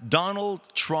not Donald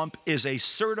Trump is a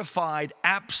certified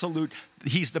absolute.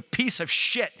 He's the piece of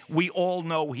shit we all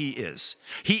know he is.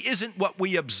 He isn't what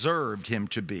we observed him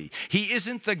to be. He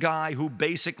isn't the guy who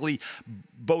basically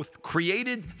both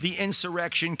created the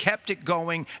insurrection, kept it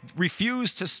going,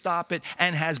 refused to stop it,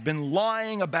 and has been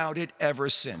lying about it ever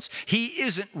since. He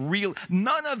isn't real.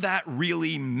 None of that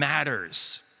really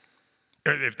matters.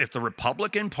 If the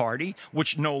Republican Party,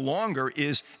 which no longer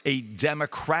is a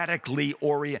democratically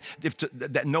oriented,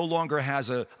 that no longer has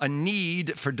a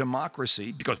need for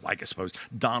democracy, because I suppose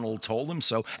Donald told them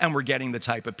so, and we're getting the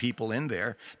type of people in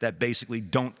there that basically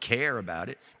don't care about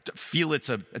it, feel it's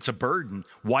a burden.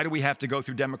 Why do we have to go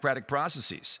through democratic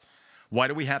processes? Why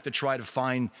do we have to try to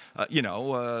find,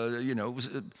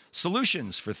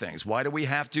 solutions for things? Why do we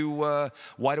have to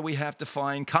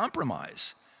find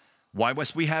compromise? Why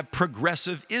must we have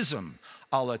progressivism,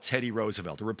 a la Teddy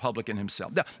Roosevelt, a Republican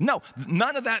himself? No,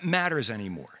 none of that matters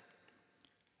anymore.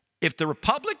 If the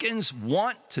Republicans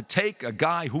want to take a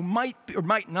guy who might or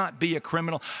might not be a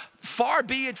criminal, far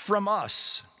be it from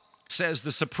us, says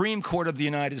the Supreme Court of the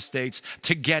United States,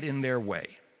 to get in their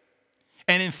way.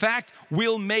 And in fact,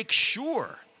 we'll make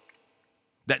sure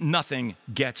that nothing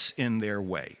gets in their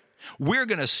way. We're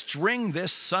going to string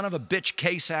this son of a bitch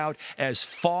case out as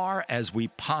far as we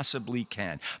possibly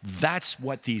can. That's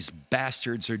what these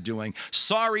bastards are doing.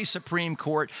 Sorry, Supreme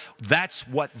Court, that's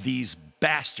what these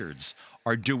bastards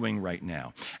are doing right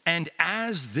now. And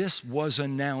as this was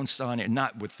announced on it,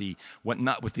 not with the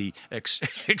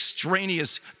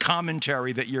extraneous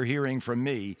commentary that you're hearing from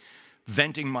me,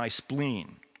 venting my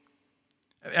spleen.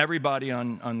 Everybody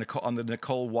on the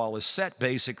Nicole Wallace set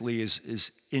basically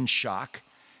is in shock.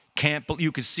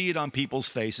 You could see it on people's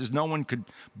faces. No one could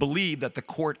believe that the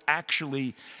court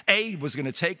actually, A, was going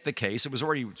to take the case. It was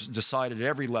already decided at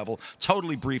every level,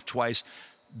 totally briefed twice.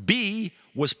 B,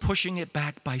 was pushing it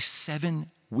back by 7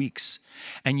 weeks.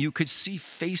 And you could see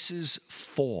faces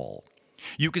fall.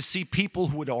 You could see people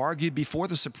who had argued before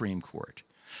the Supreme Court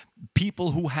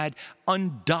people who had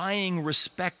undying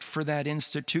respect for that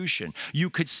institution. You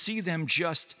could see them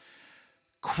just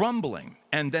crumbling.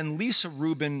 And then Lisa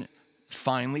Rubin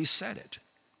finally said it.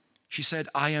 She said,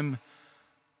 I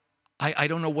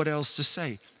don't know what else to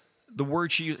say. The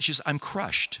word she used, she says, I'm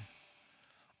crushed.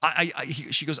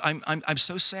 She goes, I'm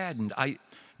so saddened.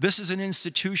 This is an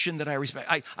institution that I respect.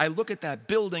 I look at that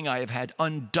building. I have had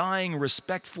undying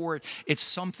respect for it. It's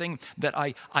something that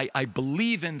I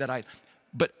believe in,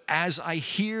 but as I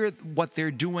hear what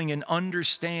they're doing and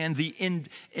understand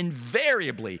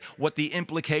invariably what the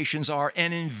implications are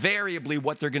and invariably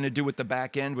what they're going to do at the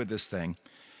back end with this thing,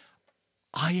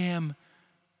 I am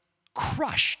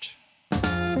crushed.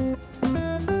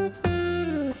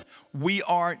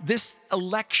 This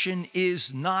election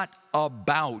is not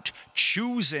about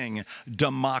choosing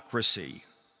democracy.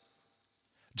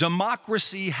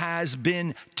 Democracy has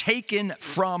been taken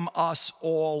from us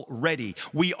already.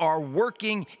 We are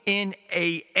working in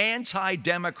an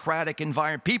anti-democratic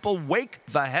environment. People, wake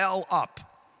the hell up.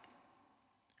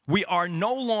 We are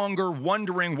no longer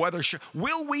wondering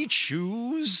will we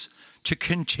choose to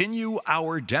continue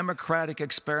our democratic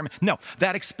experiment? No,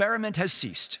 that experiment has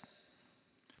ceased.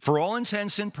 For all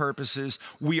intents and purposes,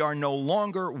 we are no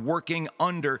longer working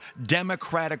under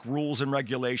democratic rules and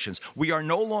regulations. We are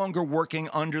no longer working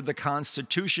under the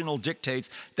constitutional dictates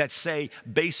that say,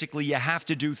 basically, you have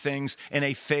to do things in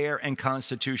a fair and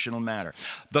constitutional manner.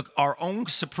 Our own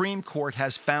Supreme Court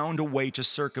has found a way to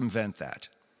circumvent that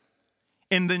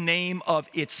in the name of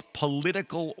its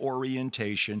political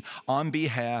orientation on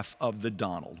behalf of the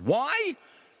Donald. Why?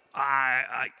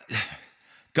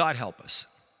 God help us.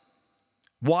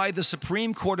 Why the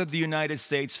Supreme Court of the United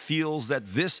States feels that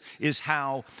this is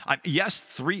how, yes,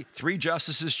 three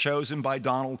justices chosen by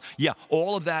Donald, yeah,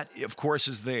 all of that, of course,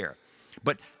 is there.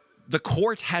 But the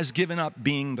court has given up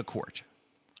being the court.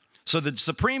 So the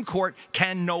Supreme Court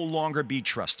can no longer be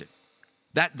trusted.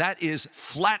 That is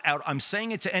flat out. I'm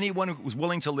saying it to anyone who's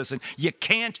willing to listen. You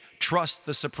can't trust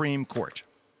the Supreme Court.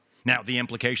 Now, the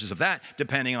implications of that,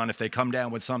 depending on if they come down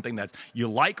with something that you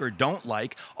like or don't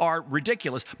like, are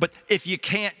ridiculous. But if you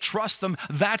can't trust them,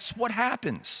 that's what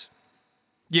happens.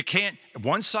 You can't,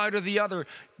 one side or the other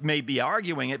may be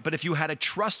arguing it, but if you had a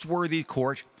trustworthy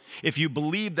court, if you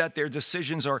believe that their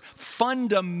decisions are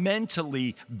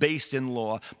fundamentally based in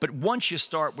law, but once you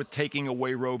start with taking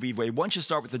away Roe v. Wade, once you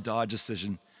start with the Dodd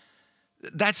decision,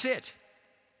 that's it.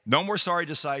 No more stare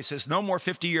decisis, no more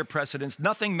 50-year precedents,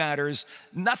 nothing matters,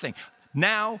 nothing.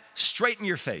 Now, straight in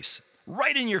your face,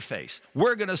 right in your face,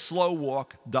 we're going to slow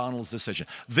walk Donald's decision.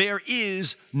 There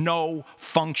is no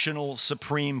functional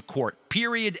Supreme Court,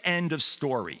 period, end of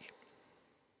story.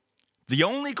 The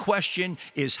only question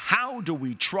is, how do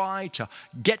we try to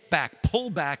get back,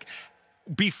 pull back,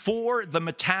 before the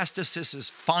metastasis is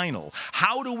final?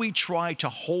 How do we try to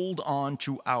hold on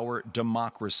to our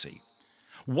democracy?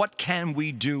 What can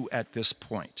we do at this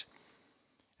point?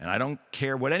 And I don't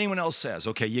care what anyone else says.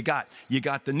 Okay, you got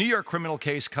the New York criminal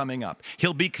case coming up.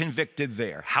 He'll be convicted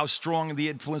there. How strong the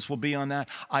influence will be on that,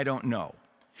 I don't know.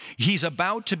 He's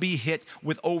about to be hit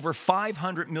with over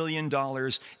 $500 million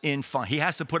in fine. He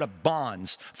has to put up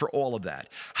bonds for all of that.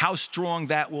 How strong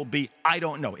that will be, I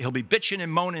don't know. He'll be bitching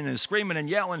and moaning and screaming and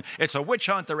yelling, it's a witch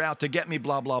hunt, they're out to get me,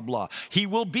 blah, blah, blah. He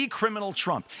will be criminal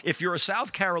Trump. If you're a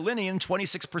South Carolinian,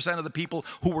 26% of the people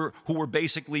who were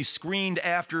basically screened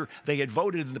after they had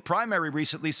voted in the primary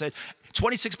recently said,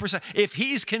 26%, if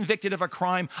he's convicted of a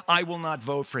crime, I will not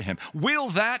vote for him. Will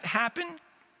that happen?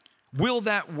 Will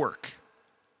that work?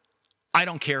 I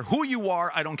don't care who you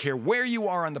are. I don't care where you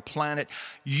are on the planet.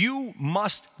 You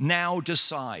must now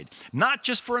decide, not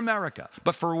just for America,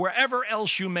 but for wherever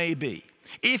else you may be.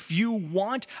 If you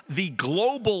want the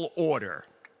global order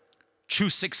to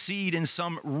succeed in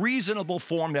some reasonable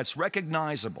form that's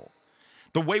recognizable,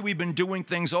 the way we've been doing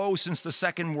things, since the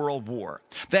Second World War,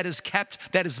 that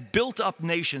has built up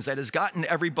nations, that has gotten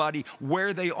everybody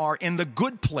where they are in the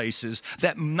good places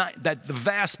that the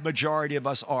vast majority of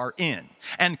us are in,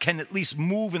 and can at least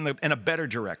move in a better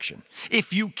direction.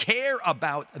 If you care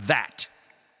about that,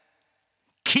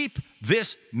 keep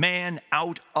this man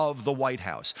out of the White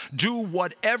House. Do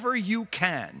whatever you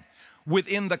can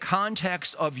within the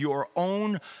context of your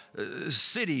own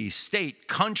city, state,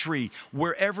 country,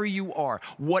 wherever you are,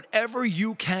 whatever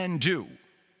you can do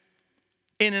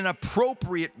in an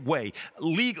appropriate way.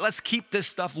 Let's keep this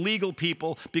stuff legal,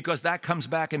 people, because that comes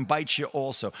back and bites you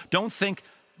also. Don't think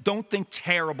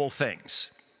terrible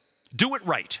things. Do it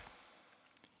right.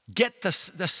 Get the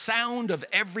sound of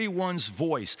everyone's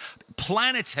voice.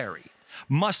 Planetary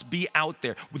must be out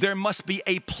there. There must be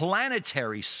a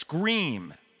planetary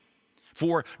scream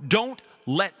for don't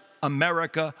let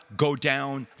America go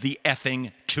down the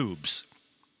effing tubes.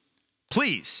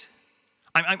 Please.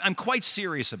 I'm quite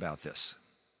serious about this.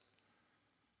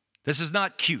 This is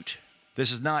not cute.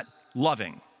 This is not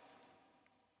loving.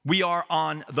 We are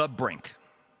on the brink.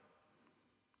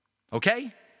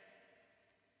 Okay?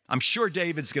 I'm sure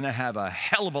David's going to have a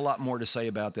hell of a lot more to say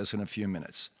about this in a few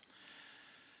minutes.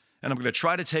 And I'm going to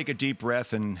try to take a deep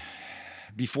breath and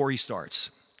before he starts,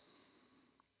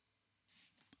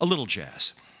 a little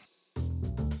jazz.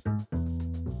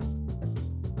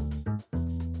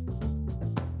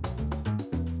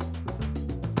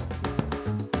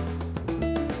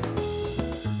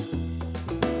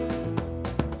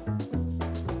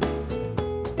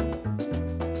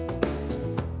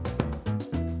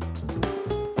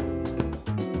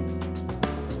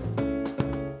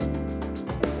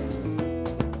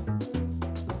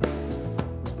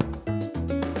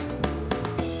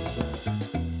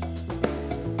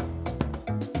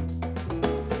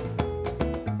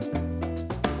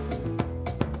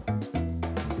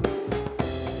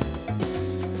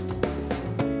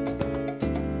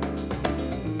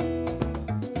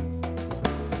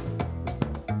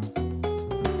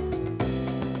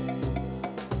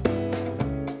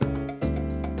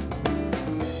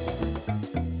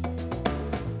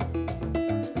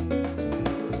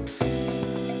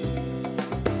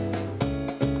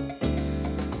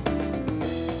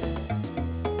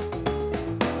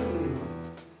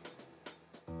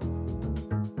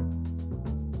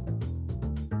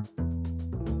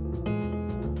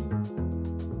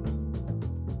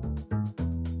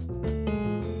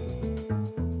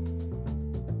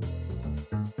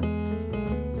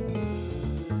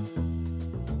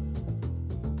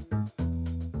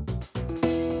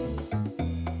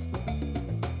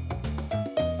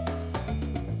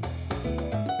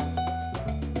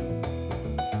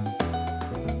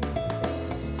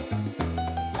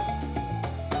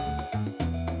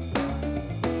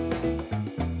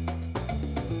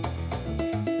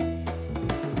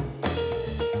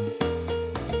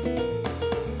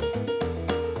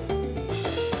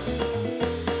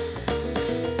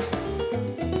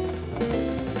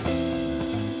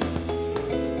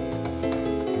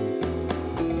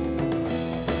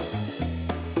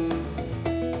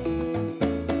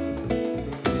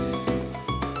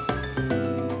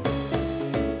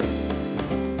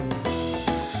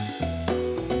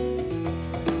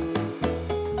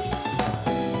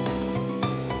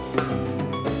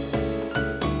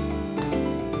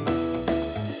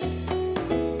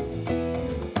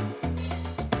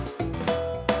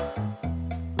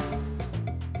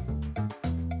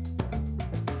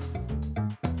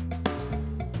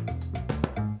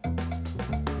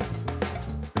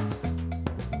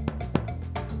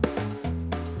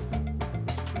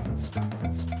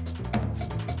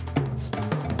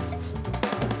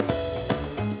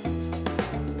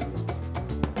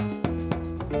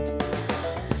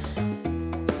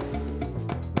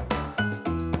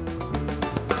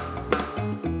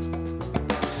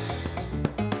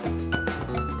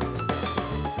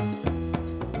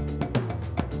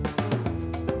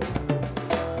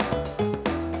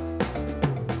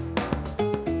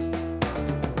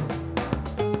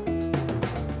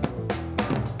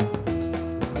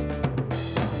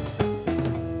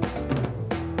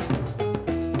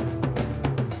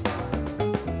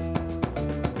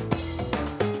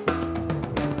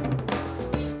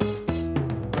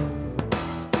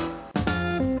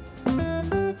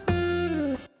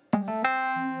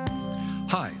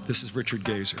 Hi, this is Richard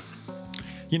Gazer.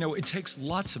 You know, it takes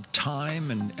lots of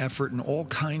time and effort and all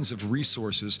kinds of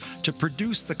resources to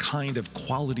produce the kind of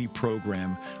quality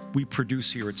program we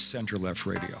produce here at Center Left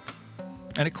Radio.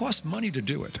 And it costs money to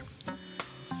do it.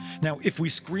 Now, if we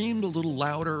screamed a little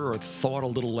louder or thought a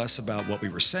little less about what we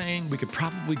were saying, we could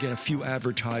probably get a few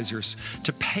advertisers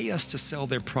to pay us to sell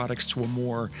their products to a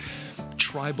more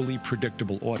tribally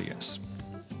predictable audience.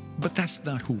 But that's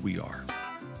not who we are,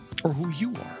 or who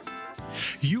you are.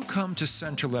 You come to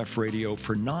Center Left Radio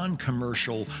for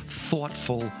non-commercial,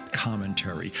 thoughtful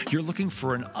commentary. You're looking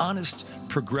for an honest,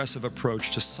 progressive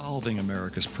approach to solving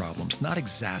America's problems, not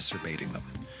exacerbating them.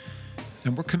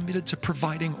 And we're committed to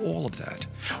providing all of that.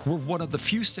 We're one of the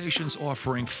few stations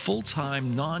offering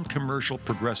full-time, non-commercial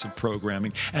progressive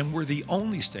programming, and we're the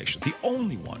only station, the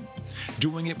only one,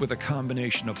 doing it with a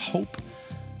combination of hope,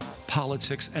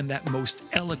 politics, and that most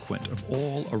eloquent of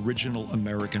all original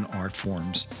American art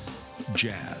forms,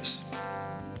 jazz.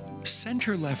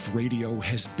 Center Left Radio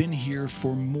has been here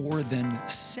for more than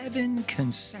 7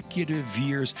 consecutive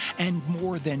years and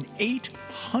more than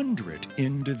 800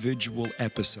 individual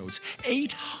episodes.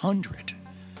 800.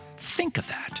 Think of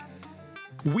that.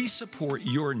 We support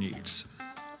your needs.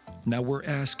 Now we're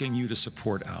asking you to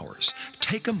support ours.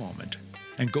 Take a moment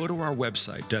and go to our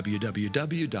website,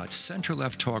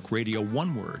 www.centerlefttalkradio,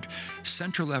 one word,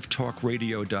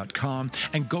 centerlefttalkradio.com,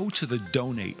 and go to the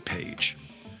donate page.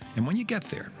 And when you get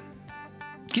there,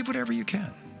 give whatever you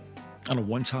can. On a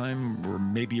one-time or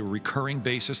maybe a recurring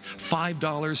basis, $5,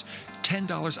 $10,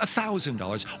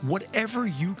 $1,000, whatever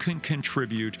you can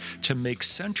contribute to make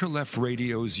Center Left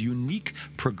Radio's unique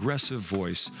progressive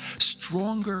voice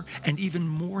stronger and even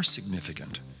more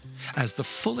significant as the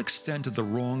full extent of the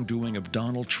wrongdoing of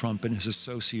Donald Trump and his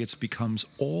associates becomes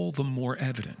all the more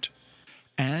evident.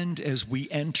 And as we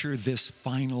enter this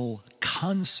final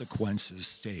consequences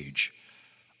stage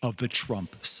of the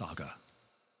Trump saga.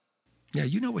 Yeah,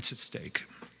 you know what's at stake.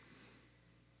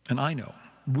 And I know,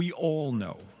 we all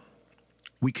know,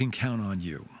 we can count on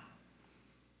you.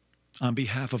 On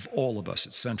behalf of all of us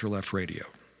at Center Left Radio,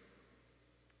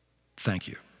 thank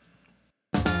you.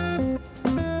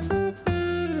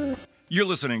 You're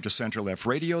listening to Center Left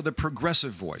Radio, the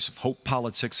progressive voice of hope,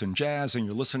 politics, and jazz, and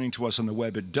you're listening to us on the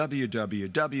web at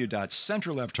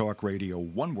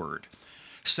www.centerlefttalkradio, one word,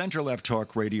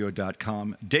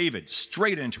 centerlefttalkradio.com. David,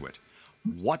 straight into it.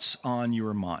 What's on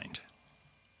your mind?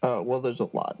 Well, there's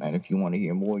a lot, and if you want to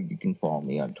hear more, you can follow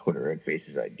me on Twitter at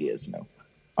Faces Ideas Now.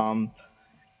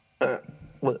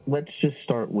 Let's just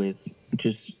start with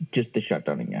just the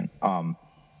shutdown again.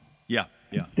 Yeah.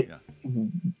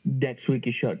 Next week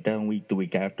is shutdown week. The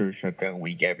week after is shutdown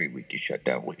week. Every week is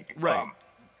shutdown week. Right.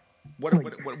 What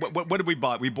did we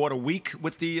buy? We bought a week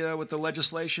with the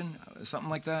legislation,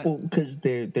 something like that. Well, because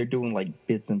they're doing like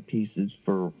bits and pieces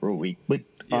for a week, but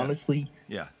honestly,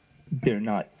 they're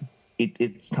not.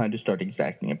 It's time to start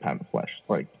exacting a pound of flesh.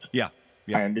 Like, yeah.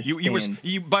 I understand.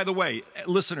 You, by the way,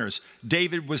 listeners,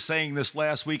 David was saying this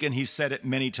last week, and he said it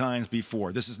many times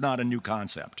before. This is not a new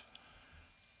concept.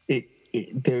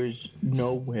 There's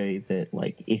no way that,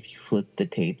 like, if you flip the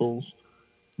tables,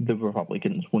 the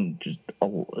Republicans wouldn't just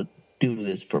do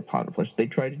this for a pound of flesh. They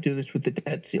tried to do this with the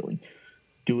debt ceiling.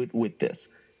 Do it with this.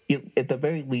 At the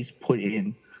very least, put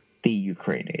in the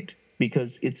Ukraine aid.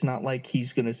 Because it's not like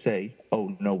he's going to say,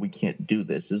 oh, no, we can't do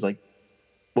this. It's like,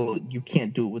 well, you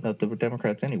can't do it without the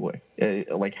Democrats anyway.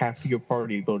 Like, half of your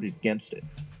party voted against it.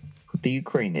 Put the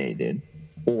Ukraine aid in,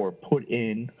 or put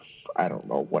in, I don't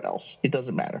know what else. It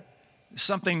doesn't matter.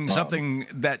 Something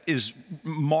that is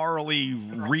morally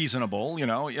reasonable,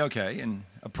 okay, and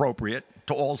appropriate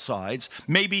to all sides.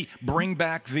 Maybe bring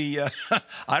back the,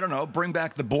 bring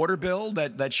back the border bill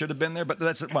that should have been there. But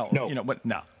that's no. No.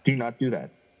 Do not do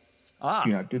that.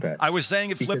 Do not do that. I was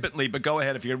saying it flippantly, but go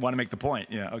ahead if you want to make the point.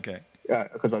 Yeah, okay.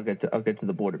 Because I'll get to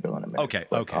the border bill in a minute. Okay,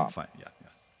 fine. Yeah.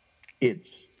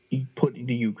 It's you put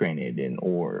the Ukraine aid in,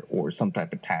 or some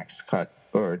type of tax cut,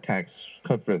 or a tax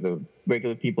cut for the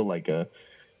regular people, like a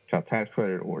child tax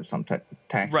credit or some type of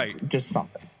tax, right? Just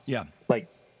something. Yeah. Like,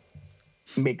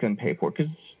 make them pay for it,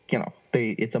 because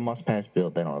it's a must-pass bill.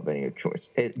 They don't have any other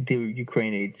choice. The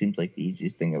Ukraine aid seems like the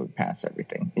easiest thing that would pass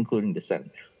everything, including the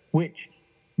Senate, which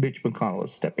Mitch McConnell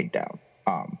is stepping down.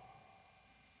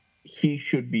 He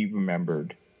should be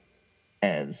remembered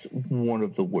as one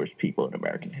of the worst people in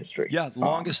American history. Yeah,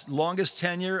 longest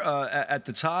tenure at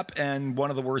the top, and one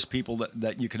of the worst people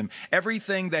that you can.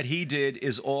 Everything that he did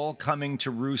is all coming to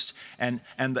roost, and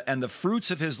the fruits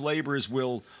of his labors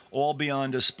will all be on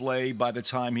display by the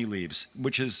time he leaves,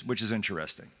 which is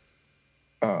interesting.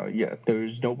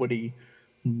 There's nobody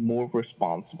more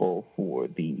responsible for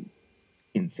the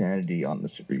insanity on the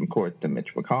Supreme Court than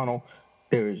Mitch McConnell.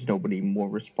 There is nobody more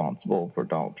responsible for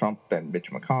Donald Trump than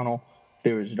Mitch McConnell.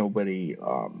 There is nobody,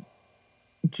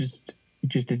 just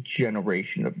a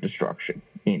generation of destruction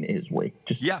in his wake.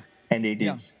 And it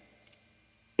is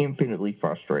infinitely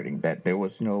frustrating that there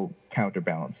was no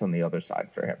counterbalance on the other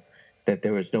side for him. That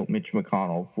there was no Mitch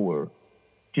McConnell for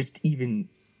just even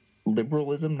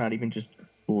liberalism, not even just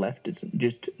leftism,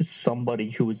 just somebody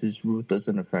who was as ruthless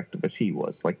and effective as he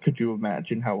was. Like, could you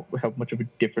imagine how much of a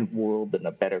different world and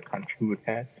a better country we would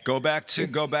have? Go back to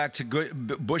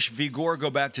Bush v. Gore. Go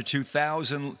back to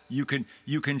 2000. You can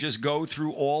just go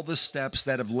through all the steps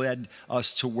that have led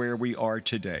us to where we are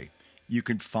today. You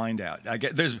can find out. I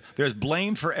get there's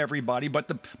blame for everybody, but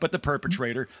the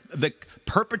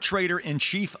perpetrator in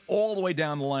chief, all the way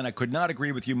down the line. I could not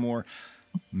agree with you more,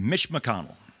 Mitch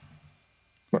McConnell.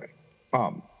 Right.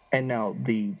 And now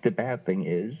the bad thing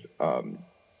is,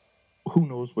 who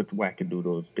knows which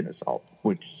wackadoodle is going to solve,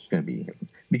 which is going to be him.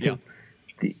 Because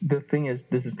the thing is,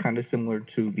 this is kind of similar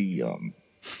to the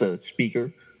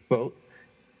speaker vote.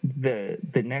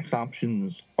 The next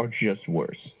options are just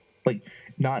worse. Like,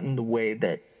 not in the way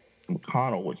that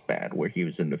McConnell was bad, where he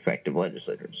was an effective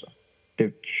legislator and stuff.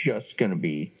 They're just going to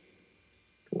be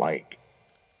like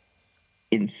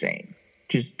insane.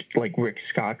 Just like Rick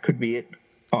Scott could be it,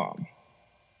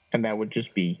 and that would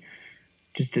just be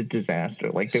just a disaster.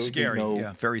 Like there would be Scary, no,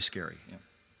 yeah, very scary. Yeah.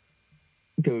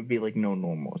 there would be like no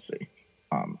normalcy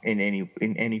in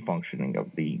any functioning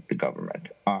of the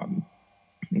government.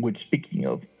 Which, speaking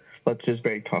of, let's just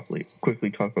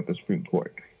quickly talk about the Supreme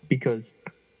Court, because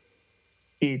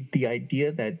the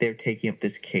idea that they're taking up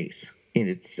this case in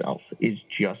itself is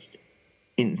just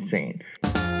insane.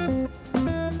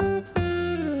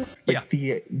 Yeah. Like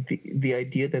the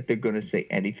idea that they're going to say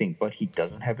anything but he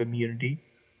doesn't have immunity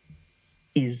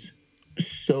is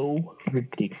so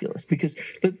ridiculous, because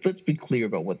let's be clear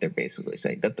about what they're basically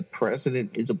saying, that the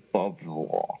president is above the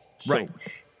law. So Right.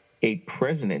 a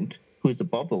president who is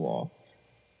above the law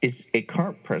is a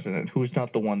current president who is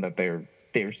not the one that they're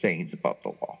saying is above the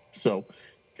law. So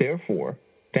therefore,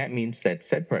 that means that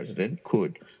said president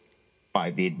could,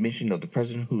 by the admission of the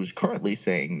president who is currently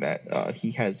saying that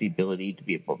he has the ability to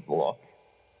be above the law,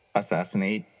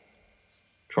 assassinate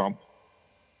Trump,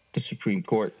 the Supreme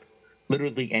Court,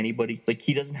 literally anybody. Like,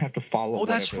 he doesn't have to follow Oh,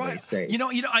 that's whatever right. they say. You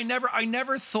know, I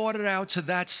never thought it out to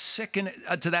that sick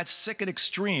and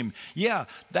extreme. Yeah,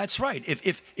 that's right.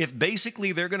 If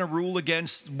basically they're going to rule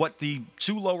against what the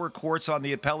two lower courts on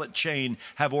the appellate chain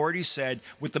have already said,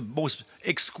 with the most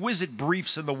exquisite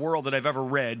briefs in the world that I've ever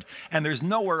read, and there's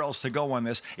nowhere else to go on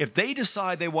this. If they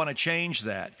decide they want to change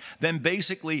that, then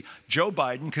basically Joe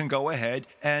Biden can go ahead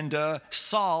and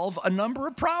solve a number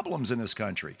of problems in this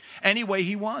country any way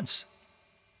he wants.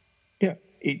 Yeah,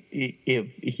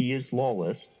 if he is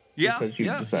lawless, Yeah, because you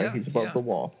decide he's above the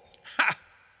law,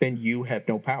 then you have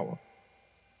no power.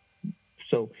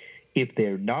 So if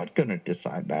they're not going to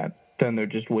decide that, then they're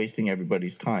just wasting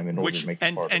everybody's time in order to make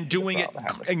it harder and doing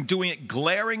it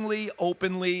glaringly,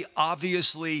 openly,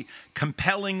 obviously,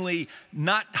 compellingly,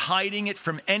 not hiding it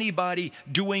from anybody,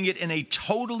 doing it in a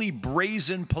totally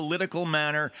brazen political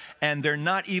manner, and they're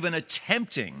not even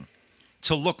attempting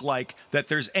to look like that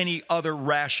there's any other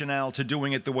rationale to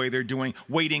doing it the way they're doing,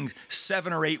 waiting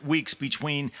 7 or 8 weeks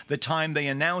between the time they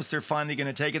announce they're finally going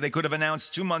to take it. They could have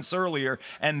announced 2 months earlier,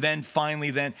 and then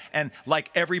finally and like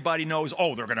everybody knows,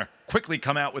 oh, they're going to quickly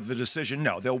come out with the decision.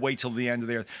 No, they'll wait till the end of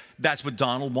their. That's what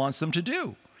Donald wants them to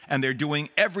do. And they're doing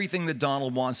everything that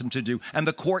Donald wants them to do. And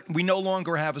the court, we no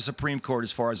longer have a Supreme Court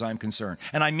as far as I'm concerned.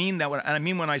 And I mean that, and I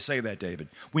mean when I say that, David.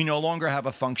 We no longer have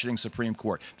a functioning Supreme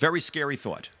Court. Very scary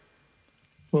thought.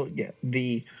 Well, yeah,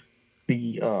 and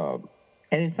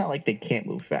it's not like they can't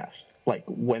move fast. Like,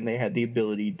 when they had the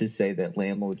ability to say that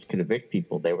landlords could evict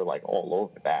people, they were like all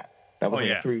over that. That was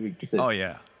a 3-week decision. Oh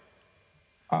yeah.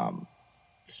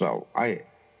 So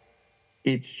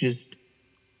it's just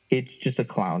a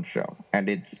clown show, and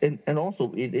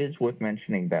also it is worth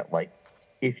mentioning that, like,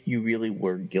 if you really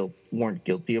weren't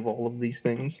guilty of all of these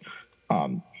things,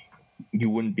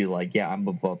 you wouldn't be like, yeah, I'm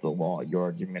above the law. Your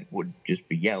argument would just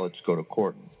be, yeah, let's go to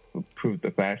court and prove the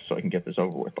facts so I can get this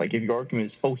over with. Like, if your argument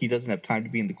is, oh, he doesn't have time to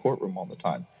be in the courtroom all the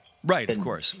time. Right, then of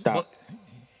course. Stop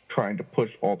trying to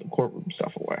push all the courtroom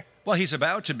stuff away. Well, he's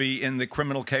about to be in the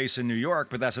criminal case in New York,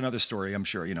 but that's another story, I'm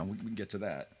sure. You know, we can get to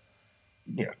that.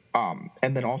 Yeah.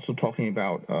 And then also talking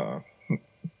about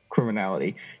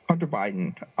criminality, Hunter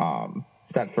Biden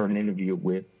sat for an interview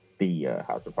with the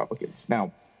House Republicans.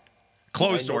 Now,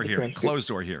 Closed door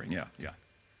hearing. Yeah.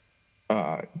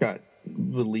 Got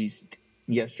released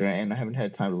yesterday, and I haven't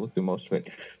had time to look through most of it.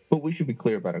 But we should be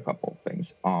clear about a couple of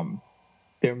things.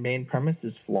 Their main premise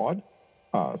is flawed,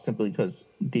 simply because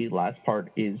the last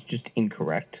part is just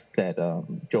incorrect. That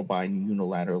Joe Biden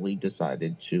unilaterally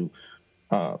decided to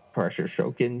pressure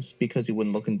Shokins because he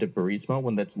wouldn't look into Burisma,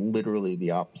 when that's literally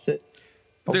the opposite.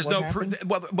 There's no proof.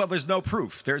 Well, there's no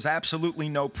proof. There's absolutely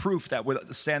no proof that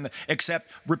would stand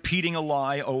except repeating a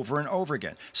lie over and over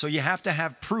again. So you have to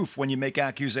have proof when you make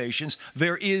accusations.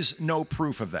 There is no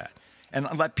proof of that, and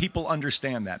let people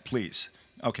understand that, please.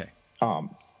 Okay. And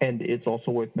it's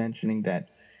also worth mentioning that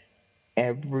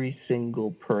every single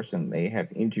person they have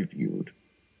interviewed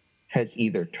has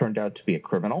either turned out to be a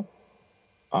criminal.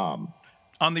 On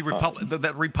the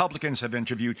that Republicans have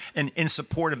interviewed in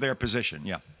support of their position.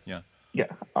 Yeah.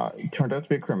 Turned out to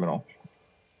be a criminal,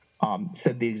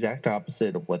 said the exact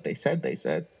opposite of what they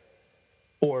said,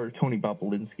 or Tony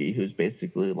Bobulinski, who's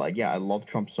basically like, yeah, I love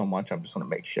Trump so much, I'm just going to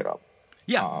make shit up.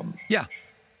 Yeah.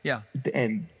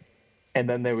 And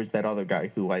then there was that other guy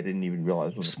who I didn't even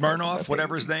realize was Smirnoff,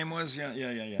 whatever his name was.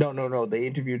 Yeah. No. They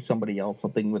interviewed somebody else,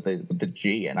 something with the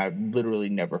G, and I've literally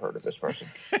never heard of this person.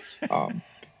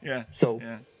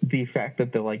 The fact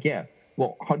that they're like, yeah,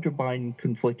 well, Hunter Biden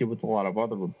conflicted with a lot of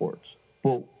other reports.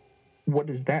 Well, what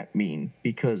does that mean?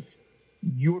 Because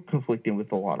you're conflicting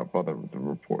with a lot of other the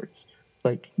reports.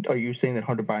 Like, are you saying that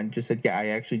Hunter Biden just said, "Yeah, I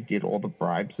actually did all the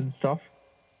bribes and stuff,"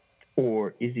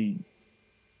 or is he?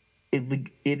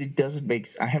 It doesn't make.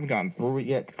 I haven't gone through it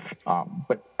yet,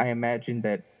 but I imagine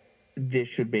that this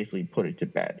should basically put it to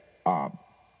bed. I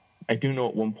do know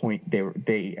at one point they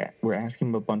were asking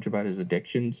him a bunch about his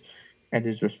addictions, and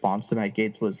his response to Matt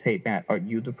Gaetz was, "Hey Matt, are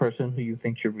you the person who you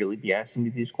think should really be asking me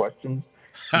these questions?"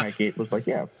 And Matt Gaetz was like,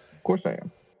 "Yeah, of course I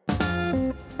am."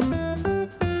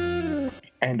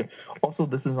 And also,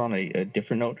 this is on a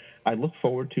different note. I look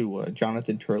forward to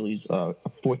Jonathan Turley's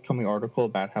forthcoming article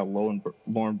about how Lauren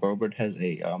Boebert has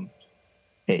a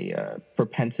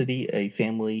propensity, a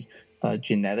family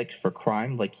genetics for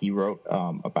crime, like he wrote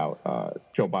about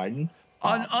Joe Biden.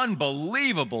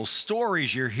 Unbelievable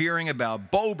stories you're hearing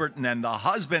about Boebert and then the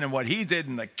husband and what he did,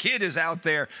 and the kid is out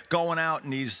there going out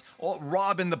and he's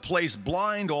robbing the place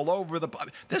blind all over the.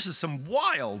 This is some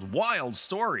wild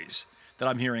stories that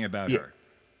I'm hearing about her.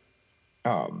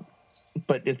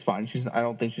 But it's fine. I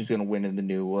don't think she's going to win in the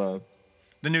new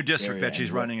district that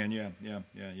she's running in. Yeah.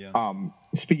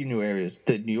 Speaking of new areas,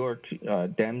 the New York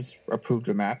Dems approved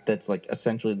a map that's like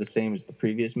essentially the same as the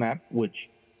previous map, which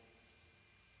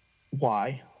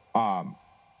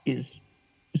is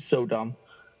so dumb.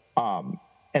 And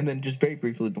then just very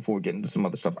briefly before we get into some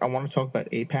other stuff, I want to talk about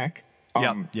AIPAC.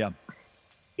 Yeah.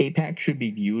 AIPAC should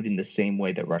be viewed in the same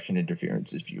way that Russian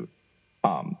interference is viewed.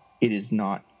 It is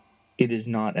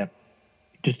not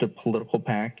just a political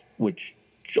PAC, which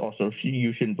also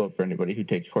you shouldn't vote for anybody who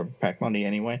takes corporate PAC money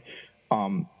anyway.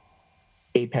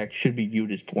 AIPAC should be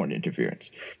viewed as foreign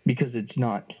interference because it's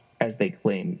not, as they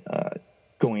claim,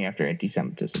 going after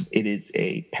anti-Semitism. It is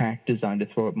a PAC designed to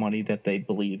throw up money that they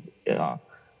believe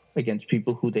against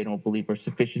people who they don't believe are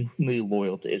sufficiently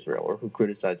loyal to Israel or who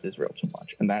criticize Israel too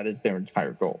much. And that is their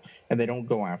entire goal. And they don't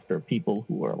go after people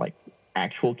who are like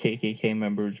actual KKK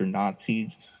members or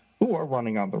Nazis who are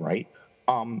running on the right.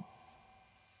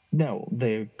 No,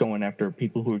 they're going after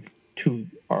people who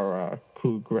are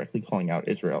correctly calling out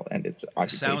Israel and its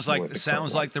occupation.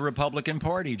 Sounds like the Republican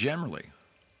Party generally.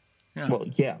 Yeah. Well,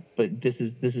 yeah, but this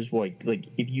is like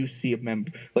if you see a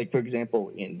member, like for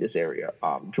example, in this area,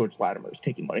 George Latimer is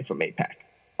taking money from AIPAC.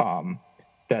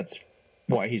 That's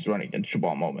why he's running against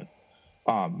Shabal Moment.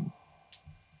 But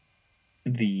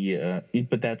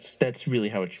that's really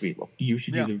how it should be looked. You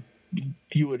should either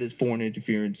view it as foreign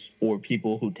interference, or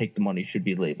people who take the money should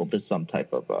be labeled as some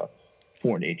type of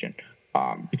foreign agent.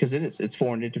 Because it's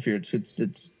foreign interference.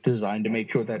 It's designed to make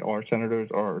sure that our senators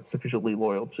are sufficiently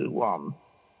loyal to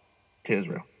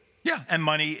Israel. Yeah, and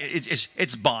money,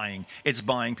 it's buying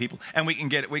people, and we can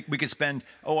get it. We could spend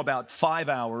about 5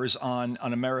 hours on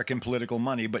American political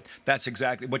money, but that's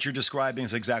exactly what you're describing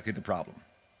is exactly the problem.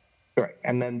 Right,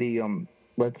 and then the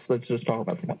let's just talk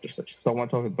about some legislation. So I want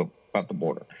to talk about the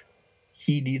border.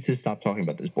 He needs to stop talking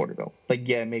about this border bill. Like,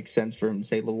 yeah, it makes sense for him to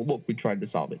say, well, look, we tried to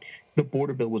solve it. The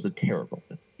border bill was a terrible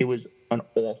bill. It was an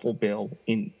awful bill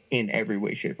in every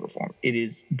way, shape, or form. It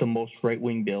is the most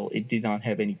right-wing bill. It did not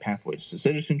have any pathways to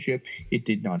citizenship. It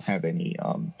did not have any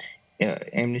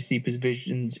amnesty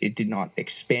provisions. It did not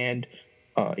expand.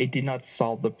 It did not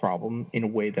solve the problem in a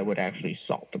way that would actually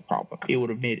solve the problem. It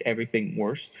would have made everything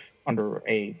worse under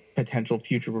a potential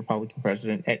future Republican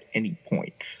president at any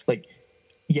point. Like,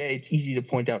 yeah, it's easy to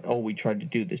point out, we tried to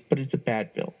do this, but it's a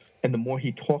bad bill. And the more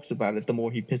he talks about it, the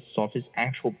more he pisses off his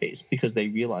actual base because they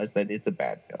realize that it's a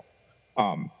bad bill.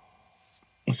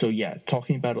 So, yeah,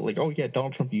 talking about it like,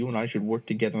 Donald Trump, you and I should work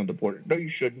together on the border. No, you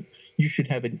shouldn't. You should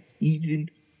have an even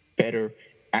better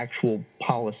actual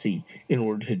policy in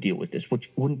order to deal with this,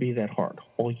 which wouldn't be that hard.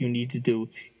 All you need to do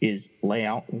is lay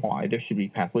out why there should be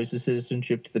pathways to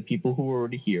citizenship to the people who are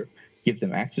already here. Give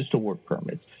them access to work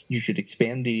permits. You should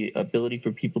expand the ability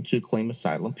for people to claim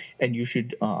asylum, and you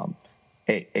should allow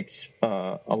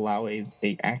a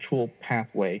actual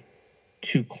pathway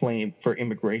to claim for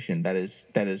immigration that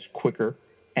is quicker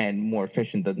and more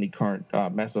efficient than the current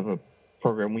mess of a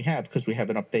program we have, because we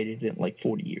haven't updated it in like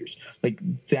 40 years. Like,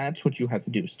 that's what you have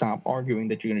to do. Stop arguing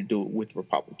that you're going to do it with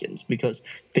Republicans because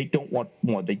they don't want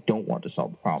more. They don't want to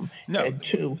solve the problem. No. And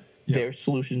two, their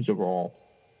solutions are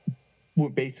we're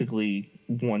basically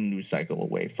one news cycle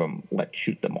away from let's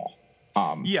shoot them all.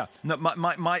 No,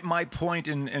 my point,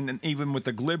 and even with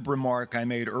the glib remark I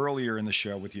made earlier in the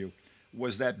show with you,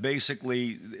 was that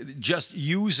basically just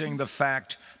using the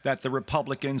fact that the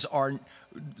Republicans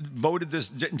voted this,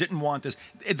 didn't want this.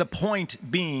 The point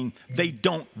being, they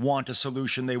don't want a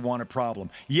solution, they want a problem.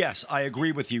 Yes, I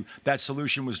agree with you. That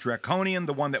solution was draconian,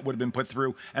 the one that would have been put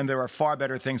through, and there are far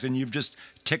better things, and you've just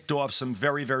ticked off some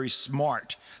very, very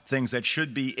smart things that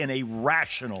should be in a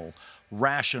rational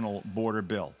rational border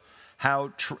bill. How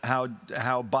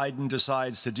Biden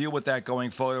decides to deal with that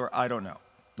going forward, I don't know.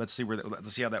 Let's see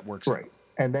how that works out. Right.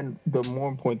 And then the more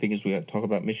important thing is we have to talk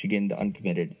about Michigan, the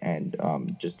uncommitted, and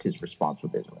just his response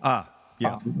with Israel.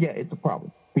 Yeah. Yeah, it's a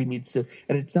problem. He needs to,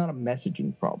 and it's not a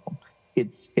messaging problem.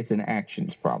 It's an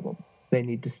actions problem. They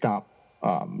need to stop,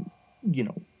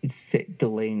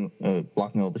 delaying,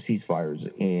 blocking all the ceasefires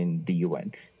in the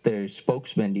UN. Their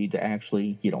spokesmen need to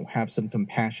actually, have some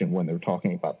compassion when they're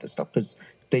talking about this stuff, because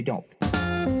they don't.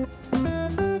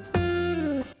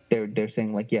 They're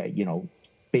saying like, yeah,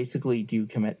 basically, do you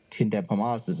condemn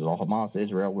Hamas? This is all Hamas,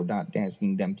 Israel. We're not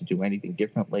asking them to do anything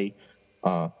differently.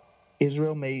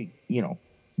 Israel may,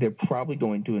 they're probably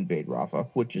going to invade Rafah,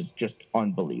 which is just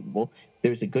unbelievable.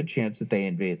 There's a good chance that they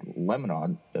invade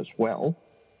Lebanon as well,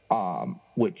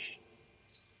 which,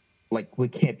 like, we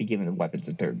can't be giving them weapons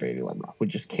if they're invading Lebanon. We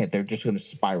just can't. They're just going to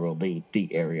spiral the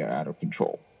area out of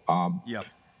control.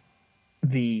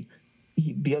 The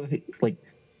other thing, like,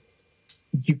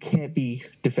 you can't be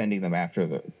defending them after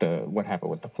the what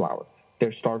happened with the flour.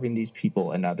 They're starving these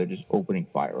people, and now they're just opening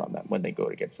fire on them when they go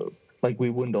to get food. Like,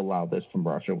 we wouldn't allow this from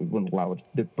Russia. We wouldn't allow it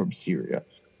from Syria.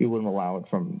 We wouldn't allow it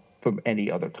from any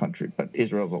other country. But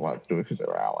Israel's allowed to do it because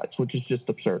they're allies, which is just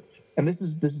absurd. And this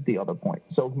is the other point.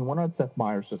 So he went on Seth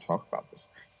Meyers to talk about this.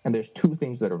 And there's two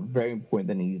things that are very important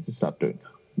that he needs to stop doing.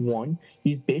 One,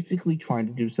 he's basically trying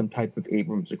to do some type of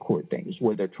Abrams Accord things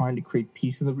where they're trying to create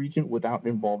peace in the region without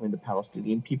involving the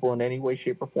Palestinian people in any way,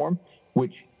 shape, or form,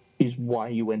 which is why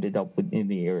you ended up in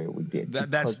the area we did.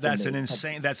 That's an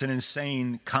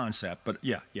insane concept, but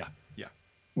yeah.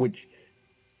 Which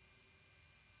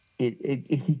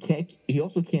he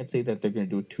also can't say that they're going to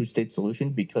do a two-state solution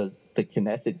because the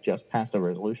Knesset just passed a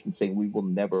resolution saying we will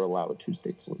never allow a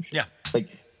two-state solution.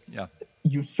 Yeah.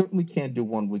 You certainly can't do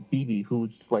one with Bibi,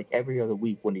 who's like every other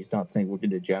week when he's not saying we're going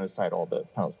to genocide all the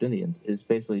Palestinians, is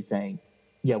basically saying,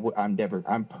 yeah,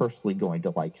 I'm personally going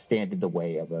to like stand in the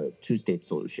way of a two-state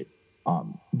solution.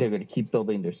 They're going to keep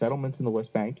building their settlements in the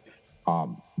West Bank.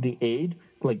 The aid,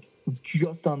 like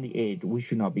just on the aid, we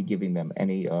should not be giving them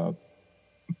any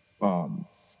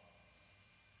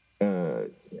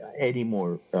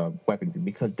more weaponry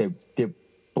because they're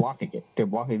blocking it. They're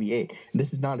blocking the aid. And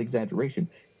this is not exaggeration.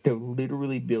 They're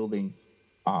literally building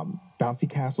bouncy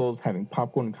castles, having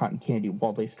popcorn and cotton candy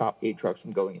while they stop aid trucks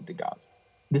from going into Gaza.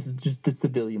 This is just the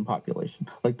civilian population.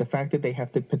 Like, the fact that they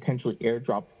have to potentially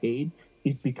airdrop aid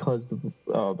is because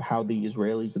of how the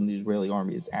Israelis and the Israeli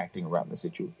army is acting around the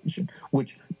situation,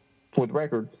 which, for the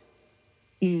record,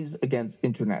 is against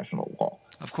international law.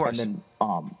 Of course. And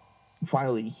then,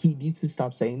 finally, he needs to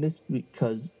stop saying this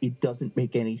because it doesn't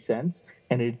make any sense,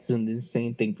 and it's an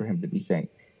insane thing for him to be saying.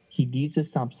 He needs to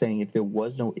stop saying if there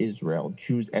was no Israel,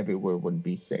 Jews everywhere wouldn't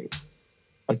be safe.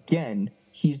 Again,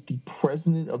 he's the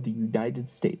president of the United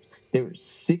States. There are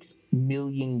 6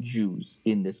 million Jews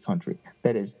in this country.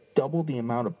 That is double the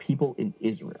amount of people in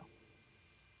Israel.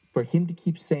 For him to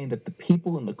keep saying that the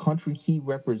people in the country he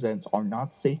represents are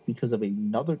not safe because of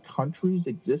another country's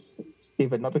existence,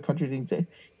 if another country didn't exist,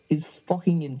 is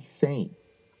fucking insane.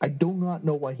 I do not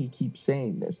know why he keeps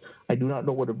saying this. I do not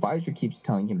know what advisor keeps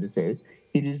telling him to say this.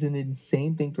 It is an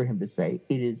insane thing for him to say.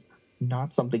 It is not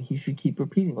something he should keep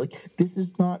repeating. Like, this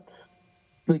is not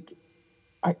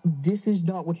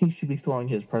what he should be throwing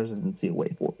his presidency away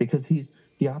for, because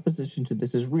the opposition to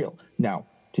this is real. Now,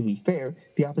 to be fair,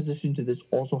 the opposition to this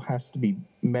also has to be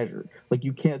measured. Like,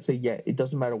 you can't say, yeah, it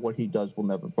doesn't matter what he does, we'll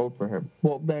never vote for him.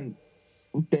 Well, then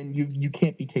you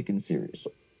can't be taken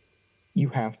seriously. You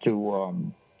have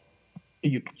to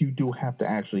you do have to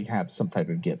actually have some type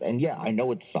of give. And yeah, I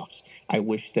know it sucks. I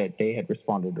wish that they had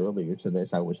responded earlier to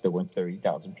this. I wish there weren't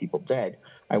 30,000 people dead.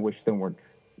 I wish there weren't,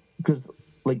 because,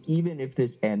 like, even if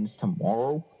this ends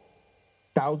tomorrow,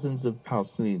 thousands of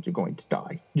Palestinians are going to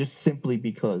die just simply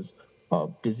because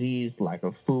of disease, lack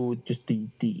of food, just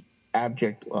the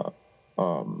abject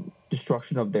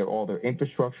destruction of all their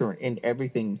infrastructure and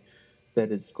everything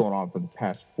that has gone on for the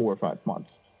past 4 or 5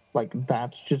 months. Like,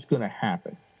 that's just going to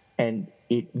happen. And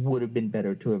it would have been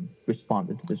better to have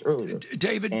responded to this earlier.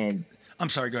 David, I'm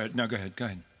sorry, go ahead. No, go ahead.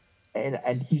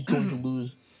 And he's going to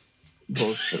lose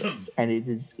votes for this. And it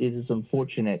is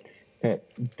unfortunate that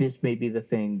this may be the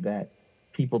thing that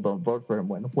people don't vote for him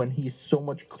when he's so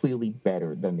much clearly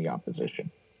better than the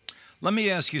opposition. Let me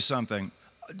ask you something.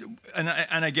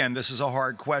 And again, this is a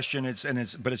hard question,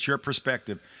 but it's your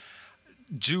perspective.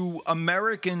 Do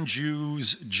American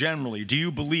Jews generally, do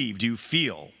you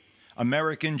feel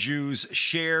American Jews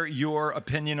share your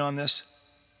opinion on this?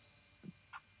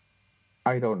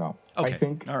 I don't know. I Okay.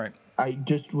 think All right. I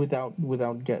just without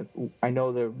get. I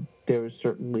know there is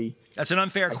certainly. That's an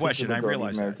unfair I think the question. I majority of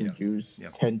realize that. American Yeah. Jews Yeah.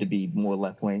 tend to be more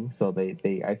left wing, so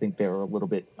they I think they're a little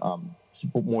bit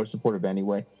more supportive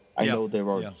anyway. I Yeah. know there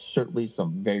are Yeah. certainly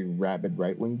some very rabid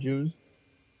right wing Jews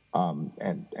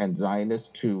and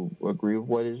Zionists who agree with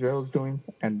what Israel is doing,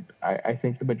 and I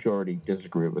think the majority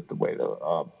disagree with the way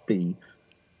the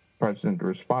president is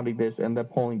responding to this, and the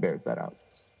polling bears that out.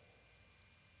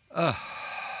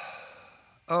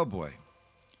 Oh boy.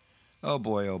 Oh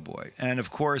boy. Oh boy. And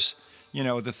of course,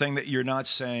 the thing that you're not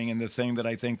saying, and the thing that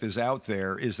I think is out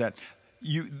there, is that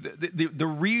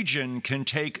the region can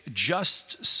take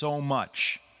just so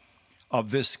much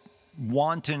of this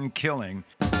wanton killing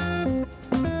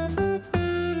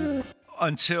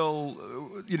until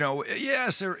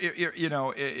yes,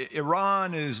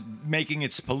 Iran is making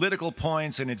its political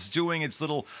points, and it's doing its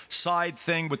little side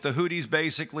thing with the Houthis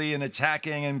basically, and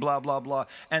attacking and blah blah blah,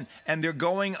 and they're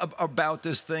going about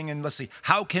this thing, and let's see,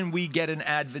 how can we get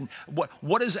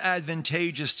what is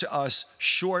advantageous to us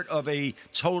short of a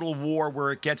total war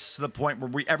where it gets to the point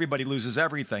where everybody loses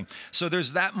everything. So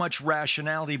there's that much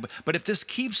rationality, but if this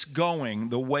keeps going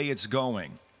the way it's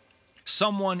going,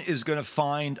 someone is going to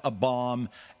find a bomb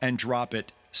and drop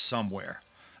it somewhere.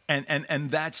 And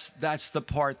that's the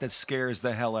part that scares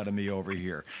the hell out of me over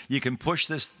here. You can push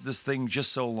this thing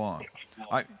just so long.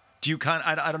 I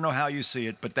don't know how you see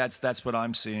it, but that's what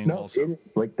I'm seeing. No, also.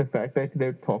 it's like the fact that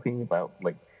they're talking about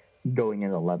like going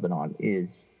into Lebanon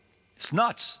is. It's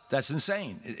nuts. That's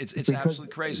insane. It's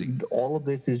absolutely crazy. All of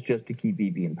this is just to keep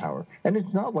Bibi in power, and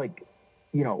it's not like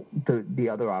the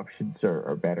other options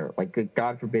are better. Like,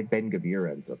 God forbid Ben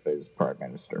Gvir ends up as prime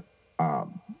minister.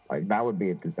 Like, that would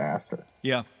be a disaster.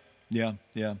 Yeah.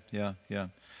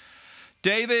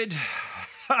 David,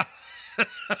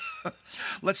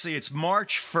 let's see. It's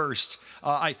March 1st.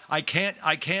 I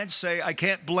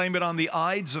can't blame it on the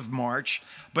Ides of March,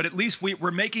 but at least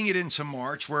we're making it into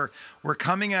March. We're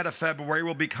coming out of February.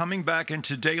 We'll be coming back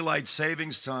into daylight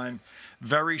savings time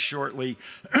very shortly,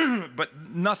 but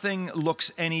nothing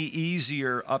looks any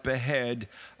easier up ahead.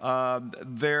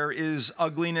 There is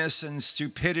ugliness and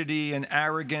stupidity and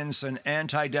arrogance and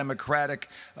anti-democratic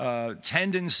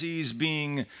tendencies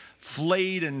being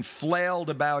flayed and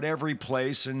flailed about every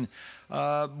place, and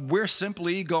we're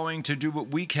simply going to do what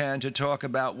we can to talk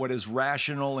about what is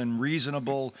rational and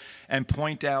reasonable and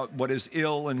point out what is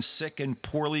ill and sick and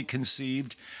poorly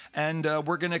conceived, and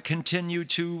we're going to continue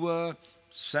to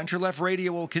Center Left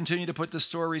Radio will continue to put the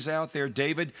stories out there.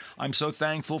 David, I'm so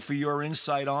thankful for your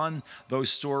insight on those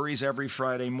stories every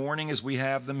Friday morning as we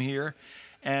have them here.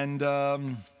 And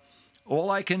all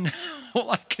I can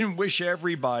wish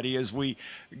everybody as we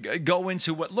go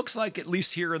into what looks like, at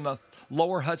least here in the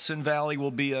Lower Hudson Valley,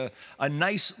 will be a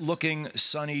nice looking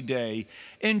sunny day.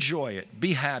 Enjoy it.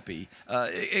 Be happy.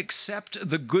 Accept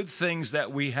the good things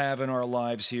that we have in our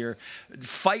lives here.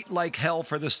 Fight like hell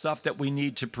for the stuff that we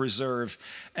need to preserve.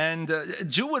 And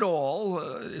do it all,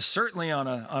 certainly on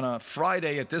a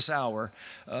Friday at this hour,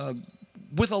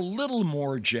 with a little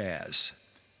more jazz.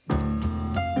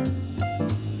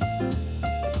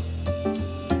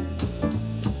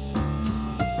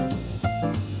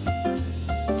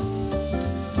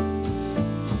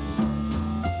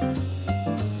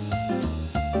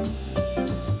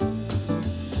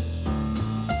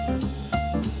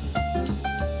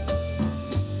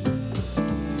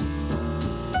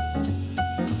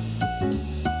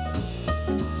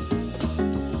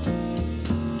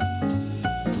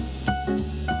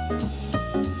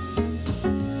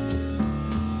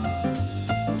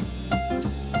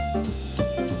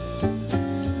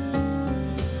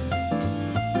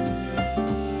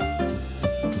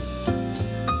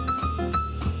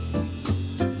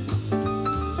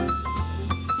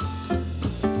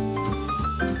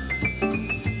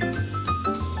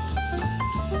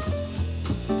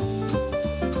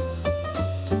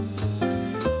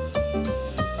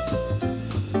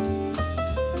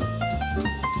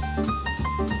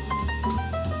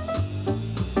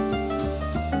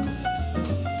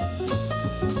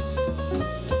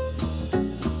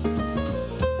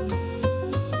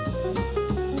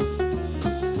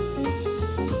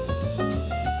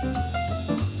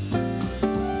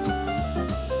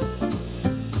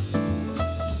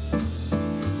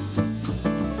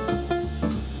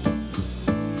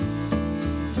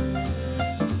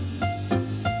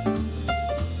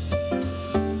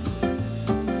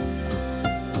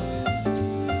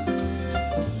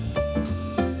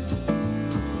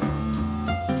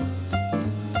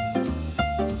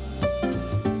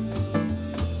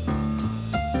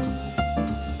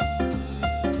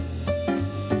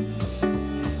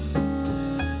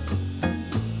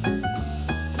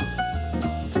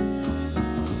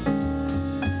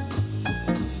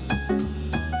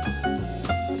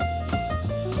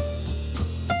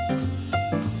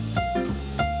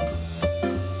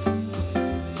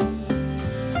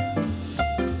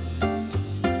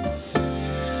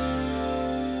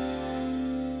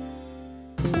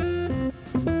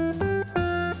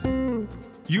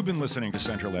 You've been listening to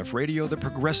Center Left Radio, the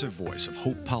progressive voice of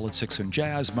hope, politics, and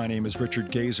jazz. My name is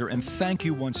Richard Gazer, and thank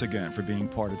you once again for being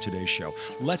part of today's show.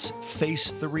 Let's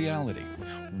face the reality.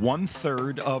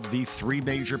 1/3 of the three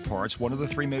major parts, one of the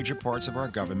three major parts of our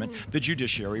government, the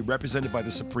judiciary, represented by the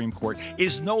Supreme Court,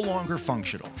 is no longer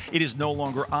functional. It is no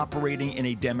longer operating in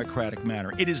a democratic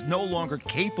manner. It is no longer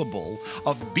capable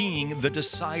of being the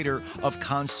decider of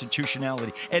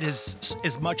constitutionality. It has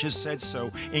as much as said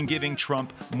so in giving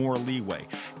Trump more leeway.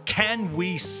 Can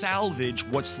we salvage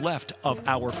what's left of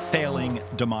our failing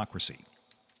democracy?